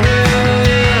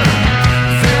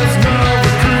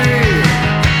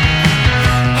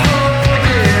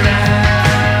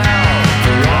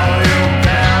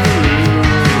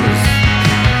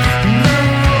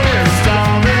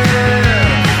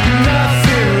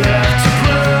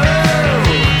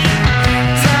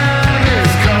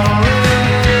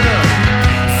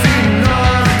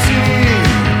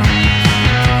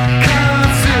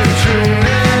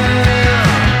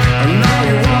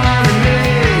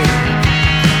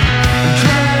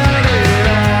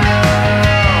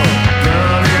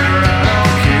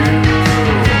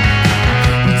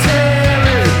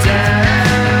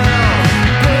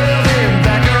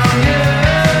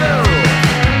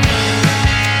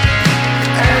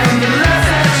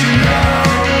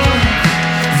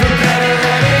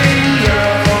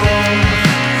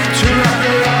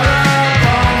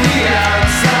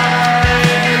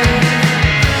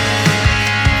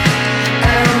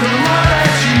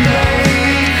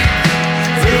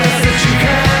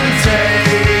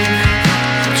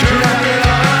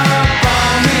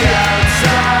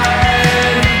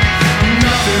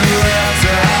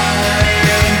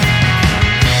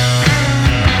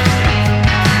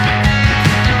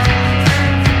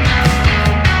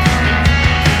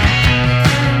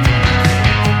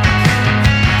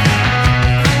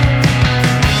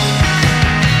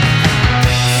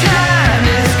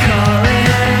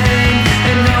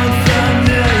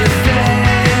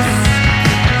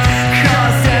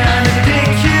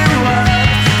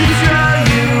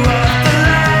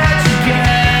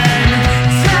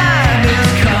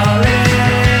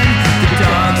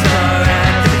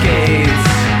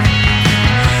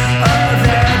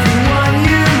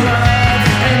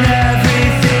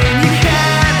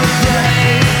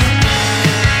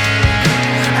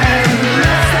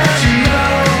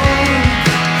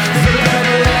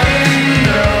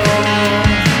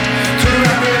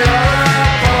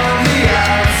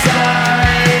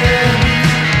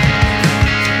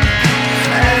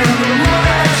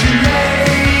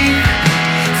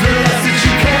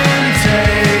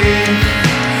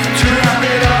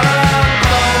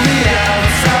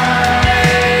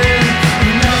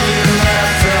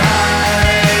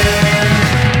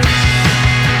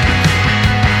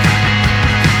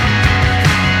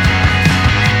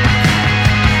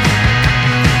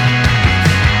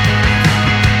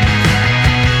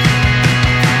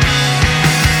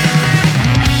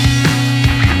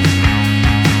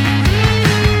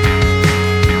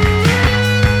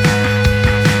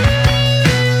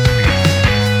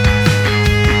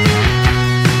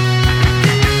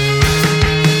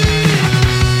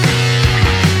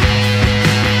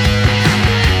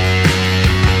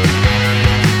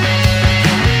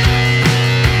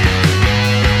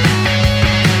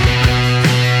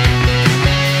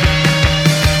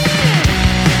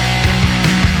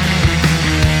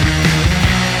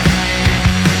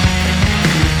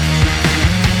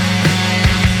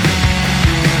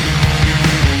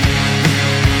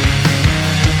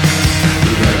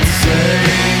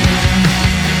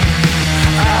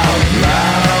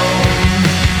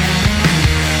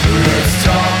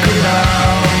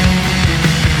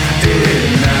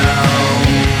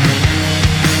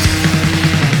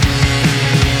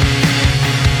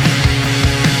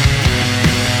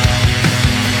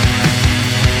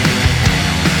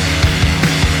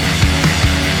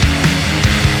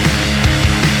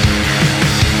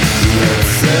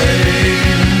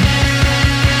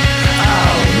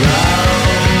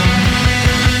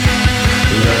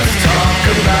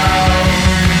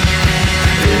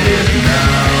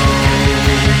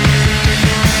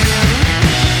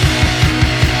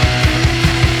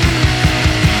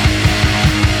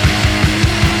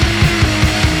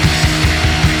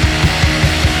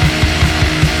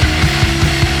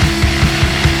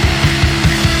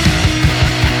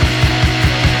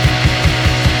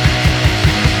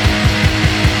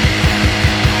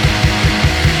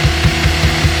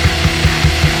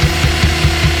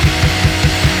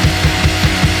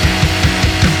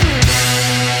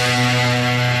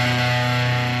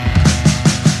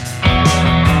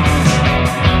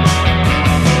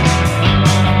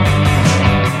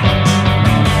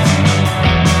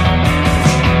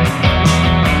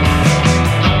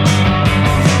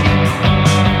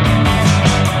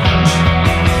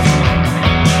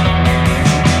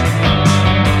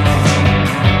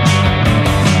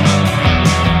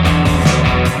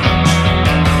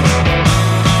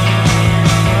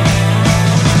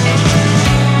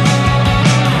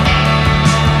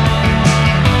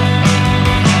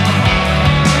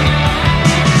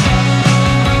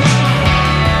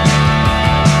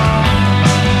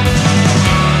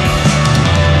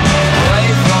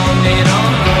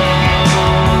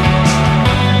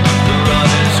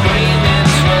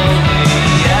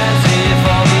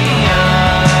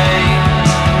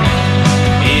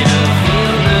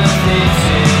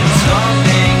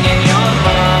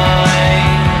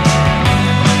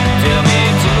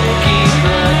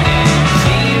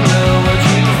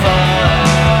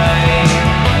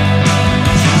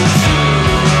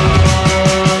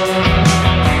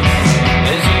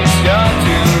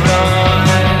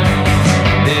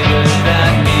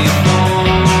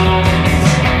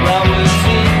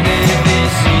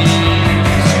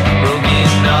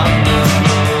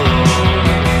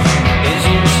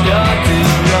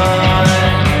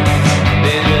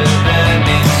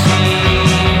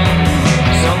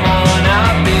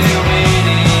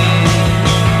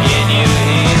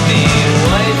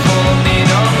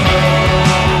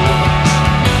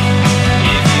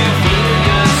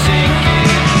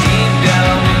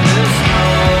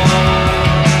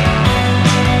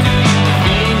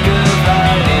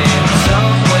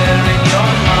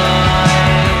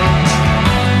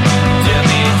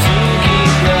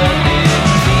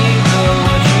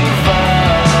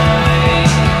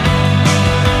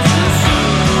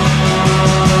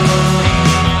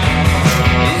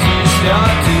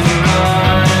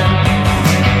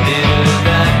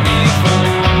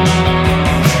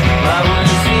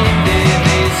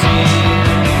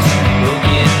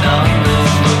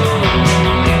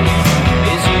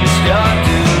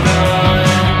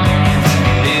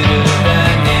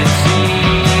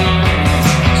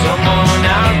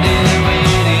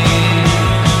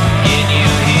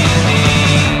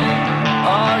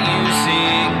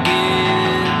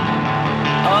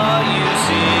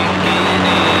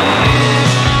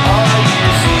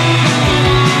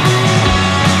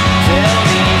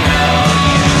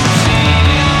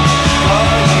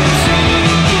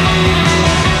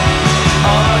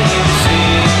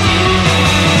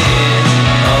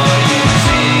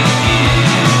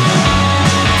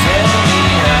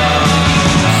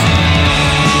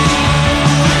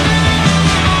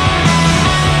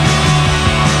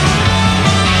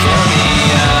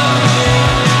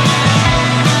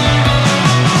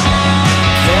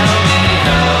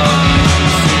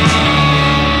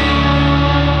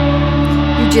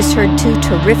just heard two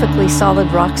terrifically solid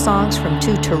rock songs from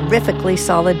two terrifically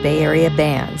solid Bay Area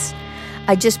bands.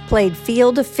 I just played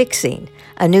Field of Fixing,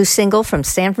 a new single from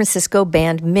San Francisco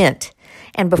band Mint.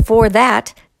 And before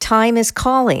that, Time is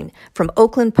Calling from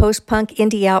Oakland post-punk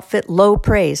indie outfit Low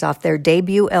Praise off their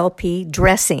debut LP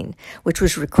Dressing, which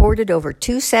was recorded over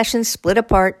 2 sessions split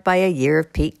apart by a year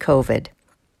of peak COVID.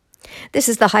 This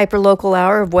is the hyperlocal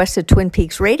hour of West of Twin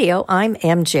Peaks Radio. I'm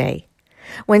MJ.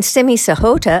 When Simi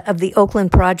Sahota of the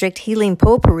Oakland project Healing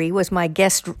Potpourri was my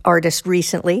guest artist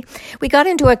recently, we got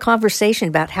into a conversation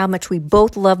about how much we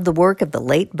both loved the work of the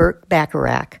late Burt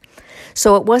Bacharach.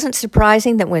 So it wasn't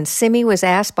surprising that when Simi was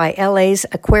asked by LA's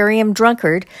Aquarium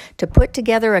Drunkard to put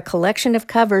together a collection of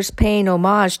covers paying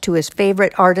homage to his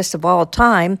favorite artist of all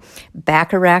time,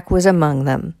 Bacharach was among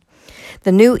them.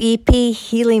 The new EP,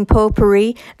 Healing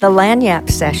Potpourri, The Lagniappe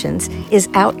Sessions, is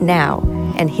out now.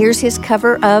 And here's his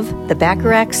cover of the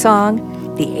Bacharach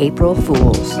song, The April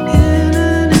Fools. In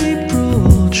an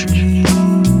April tree,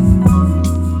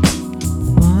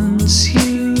 once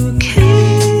you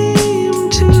came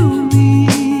to me,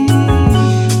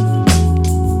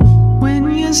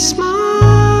 when you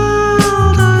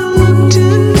smiled, I looked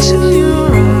into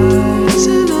your eyes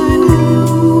and I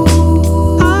knew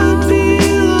I'd be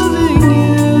loving you.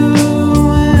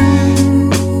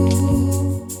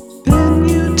 Then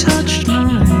you touched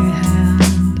my hand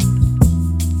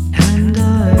and I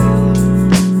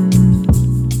learned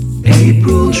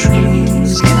April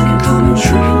dreams can come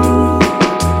true.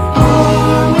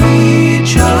 Are we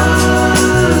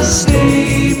just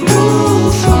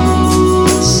April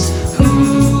fools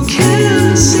who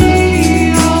can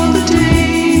see all the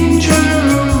danger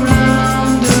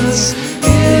around us?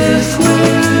 If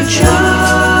we're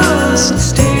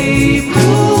just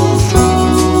April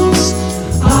fools,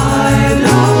 I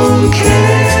don't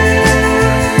care.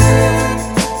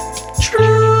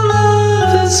 True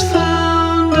love has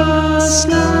found us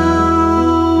now.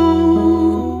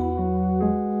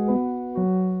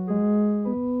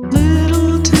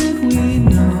 Little did we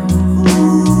know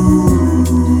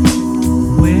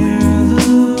where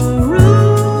the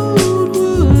road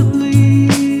would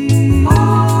lead.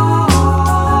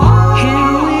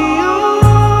 Here we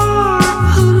are,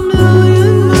 a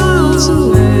million miles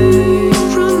away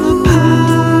from the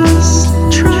past,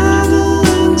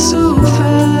 traveling so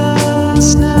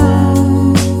fast now.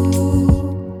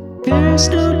 There's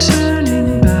no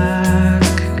turning back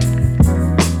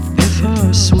if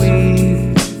our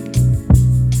sweet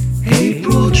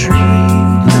April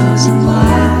dream doesn't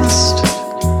last.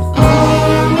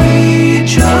 Are we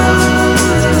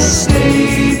just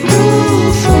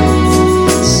April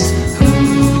fools who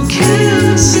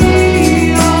can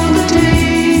see all the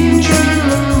danger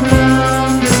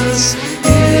around us?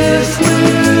 If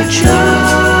we're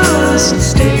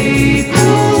just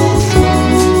April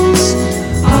fools,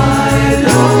 I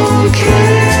don't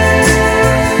care.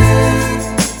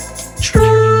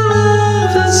 True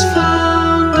love has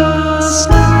found us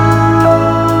now.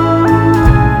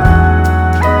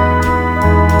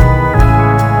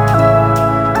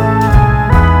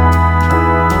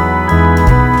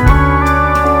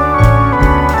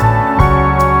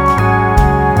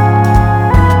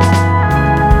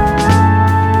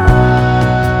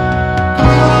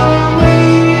 Are we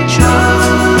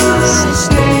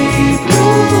just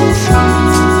April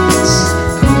fools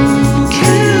who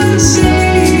can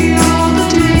see all the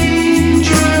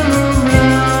danger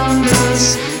around us?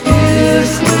 If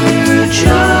we're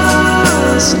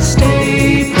just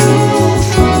April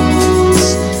fools,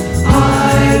 I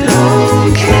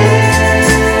don't care.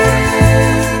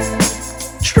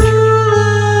 True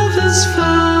love has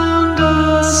found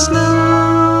us now.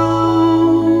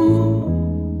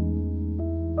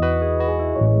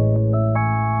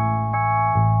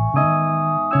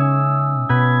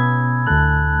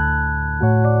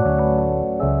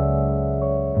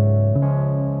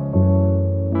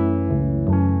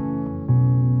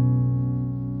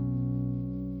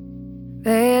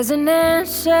 There's an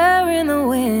answer in the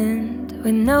wind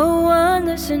with no one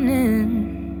listening.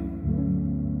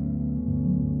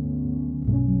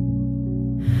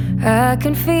 I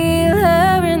can feel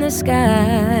her in the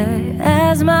sky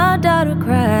as my daughter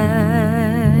cries.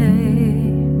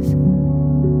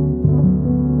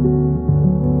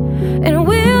 And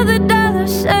will the dollar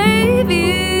save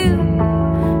you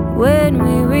when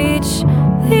we reach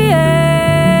the end?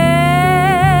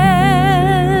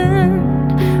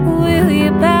 Will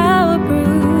your power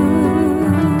prove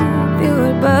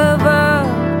you're above all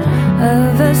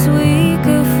of us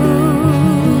weaker fools?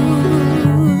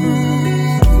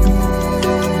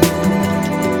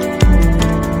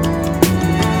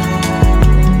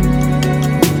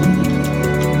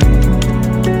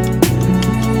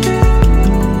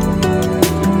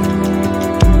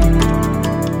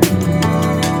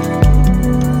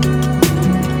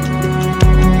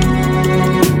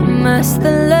 us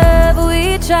the love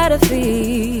we try to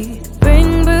feed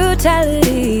bring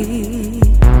brutality.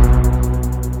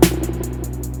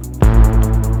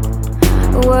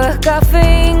 Work our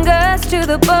fingers to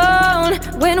the bone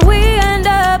when we end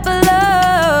up alone.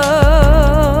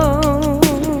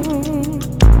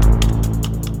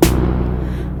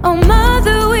 Oh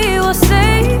mother, we will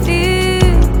save you.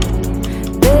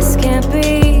 This can't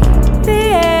be the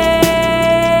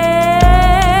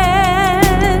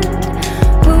end.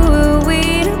 Who are we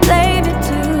to blame it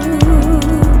to?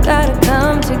 Gotta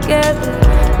come together,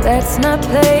 let's not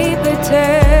play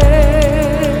pretend.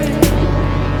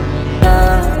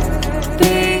 Don't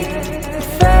be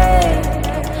afraid,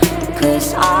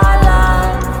 'cause our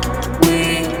love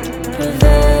will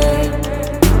prevail.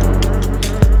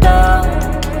 Don't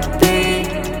be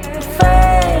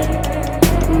afraid,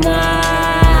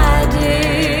 my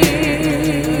dear.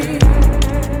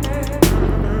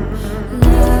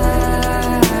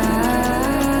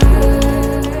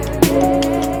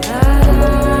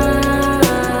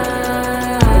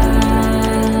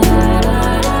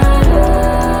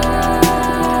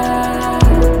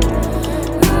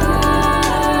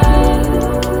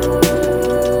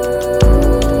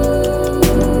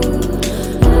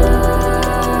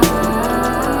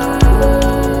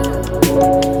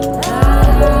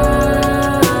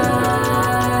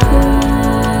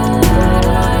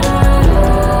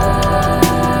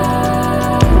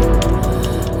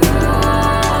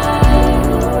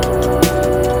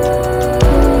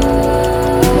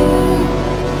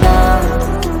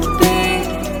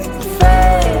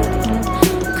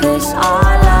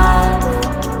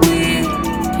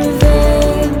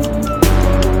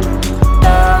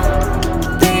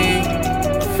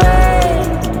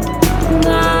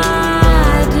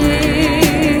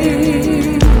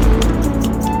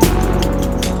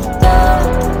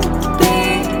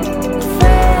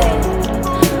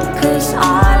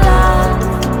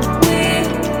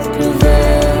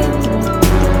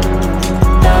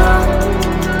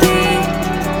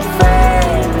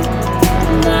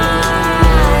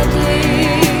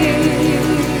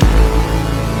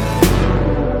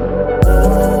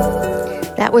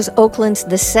 That was Oakland's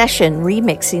The Session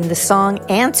remixing the song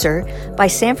Answer by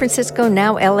San Francisco,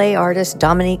 now LA artist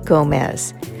Dominique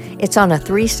Gomez. It's on a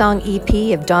 3-song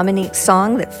EP of Dominique's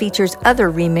song that features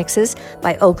other remixes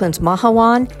by Oakland's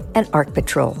Mahawan and Arc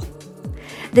Patrol.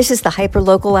 This is the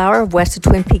Hyperlocal Hour of West of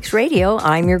Twin Peaks Radio.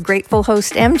 I'm your grateful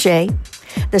host, MJ.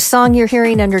 The song you're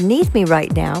hearing underneath me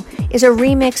right now is a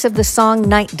remix of the song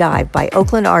Night Dive by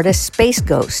Oakland artist Space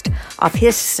Ghost off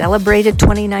his celebrated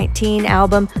 2019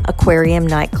 album Aquarium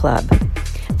Nightclub.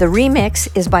 The remix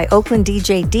is by Oakland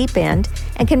DJ Deep End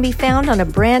and can be found on a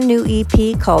brand new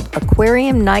EP called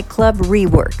Aquarium Nightclub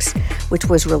Reworks, which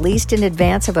was released in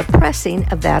advance of a pressing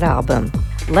of that album.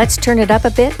 Let's turn it up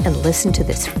a bit and listen to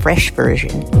this fresh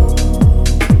version.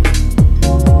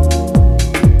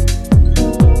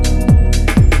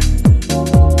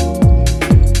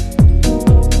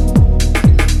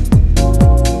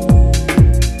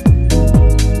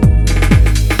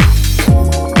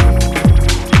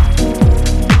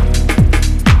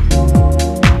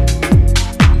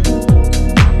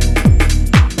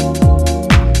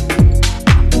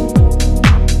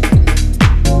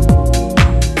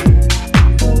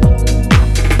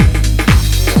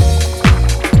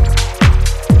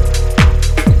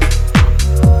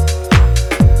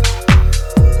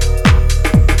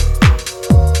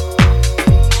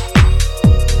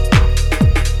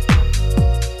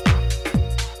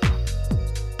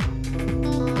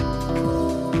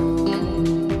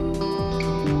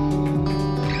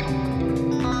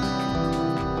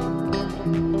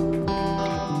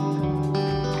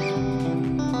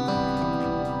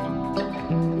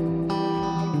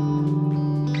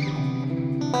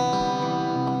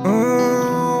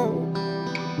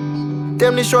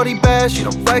 Damn, this shorty bad, she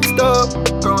done flexed up.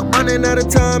 Girl, I'm running out of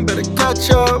time, better catch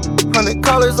up. 100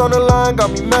 callers on the line, got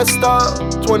me messed up.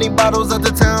 20 bottles at the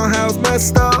townhouse,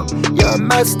 messed up. Yeah, I'm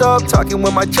messed up, talking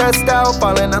with my chest out.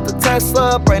 Falling out the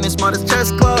Tesla, brain as smart as chess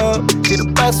club. She the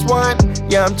best one,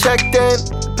 yeah, I'm checked in.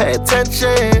 Pay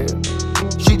attention,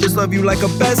 she just love you like a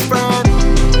best friend.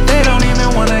 They don't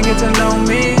even wanna get to know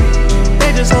me.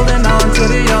 They just holding on to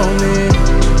the only.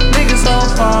 Niggas so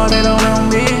far, they don't know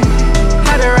me.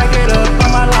 Had to rack it up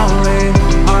on my lonely.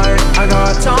 I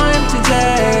got time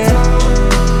today.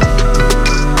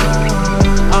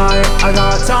 I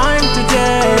got time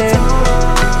today.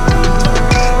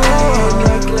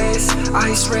 Necklace,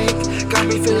 ice rink, got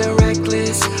me feeling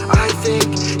reckless. I think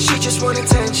she just want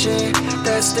attention.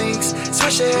 That stinks.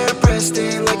 Switch her hair pressed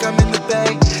in like I'm in the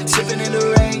bay. Sipping in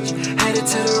the range, headed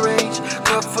to the range.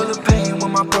 Cup full of pain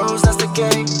with my bros, that's the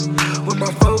game.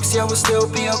 see I would still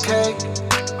be okay.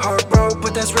 Heart broke,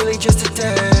 but that's really just a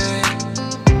day.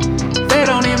 They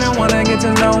don't even wanna get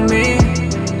to know me.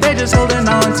 They just holding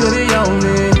on to the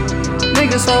only.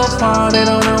 Niggas so far, they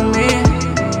don't know me.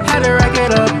 Had to rack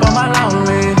it up on my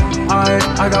lonely.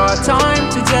 I got time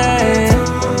today.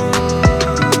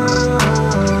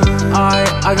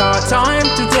 I got time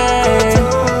today.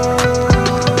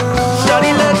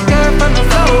 Shawty look good from the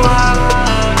floor up.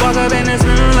 Walk up in this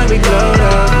room like we glowed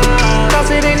up. Toss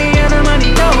it in the air, the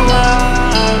money go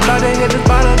up. About to hit this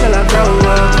bottle till I throw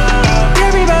up.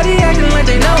 Everybody acting like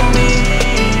they know me.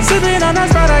 Sipping on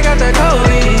that spot, I got the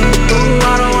codeine. Ooh,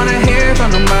 I don't wanna hear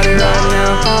from nobody right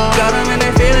now. Got them in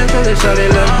their feelings cause they show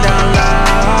they look down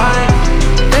like.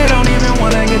 They don't even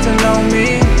wanna get to know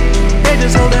me. They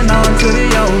just holding on to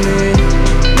the only.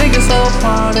 Niggas so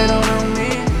far, they don't know me.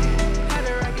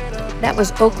 That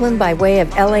was Oakland by way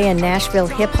of LA and Nashville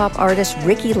hip-hop artist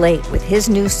Ricky Lake with his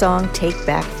new song, Take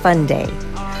Back Fun Day.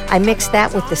 I mixed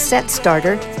that with the set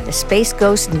starter, the Space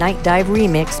Ghost Night Dive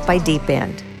remix by Deep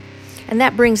End. And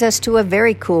that brings us to a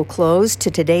very cool close to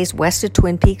today's West of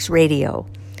Twin Peaks Radio.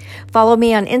 Follow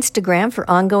me on Instagram for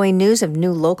ongoing news of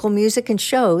new local music and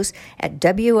shows at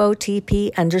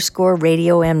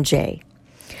WOTP_RadioMJ.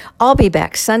 I'll be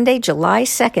back Sunday, July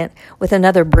 2nd with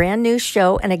another brand new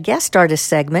show and a guest artist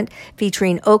segment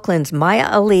featuring Oakland's Maya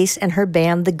Elise and her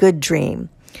band The Good Dream.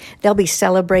 They'll be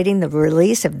celebrating the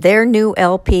release of their new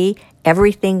LP,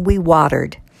 Everything We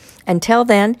Watered. Until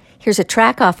then, here's a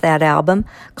track off that album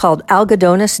called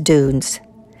Algodones Dunes.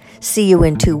 See you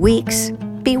in 2 weeks.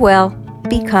 Be well,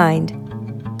 be kind.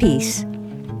 Peace.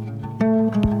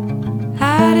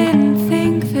 I didn't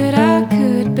think that I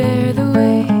could bear the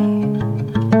weight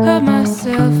of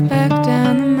myself back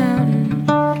down the mountain.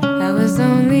 I was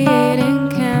only 8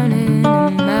 and counting,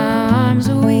 and my arms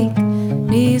were weak,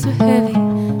 knees were heavy.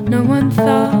 No one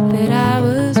thought that I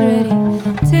was ready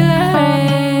till I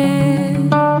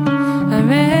ran. I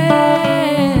ran.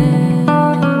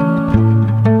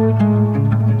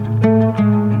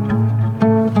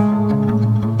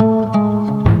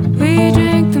 We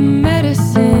drank the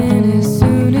medicine as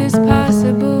soon as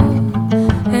possible,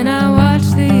 and I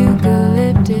watched the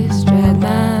eucalyptus drag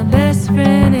my best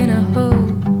friend in a hole.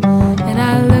 And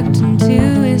I looked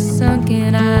into his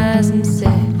sunken eyes and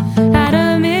said,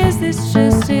 Adam, is this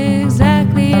just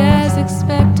exactly as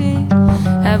expected?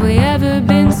 Have we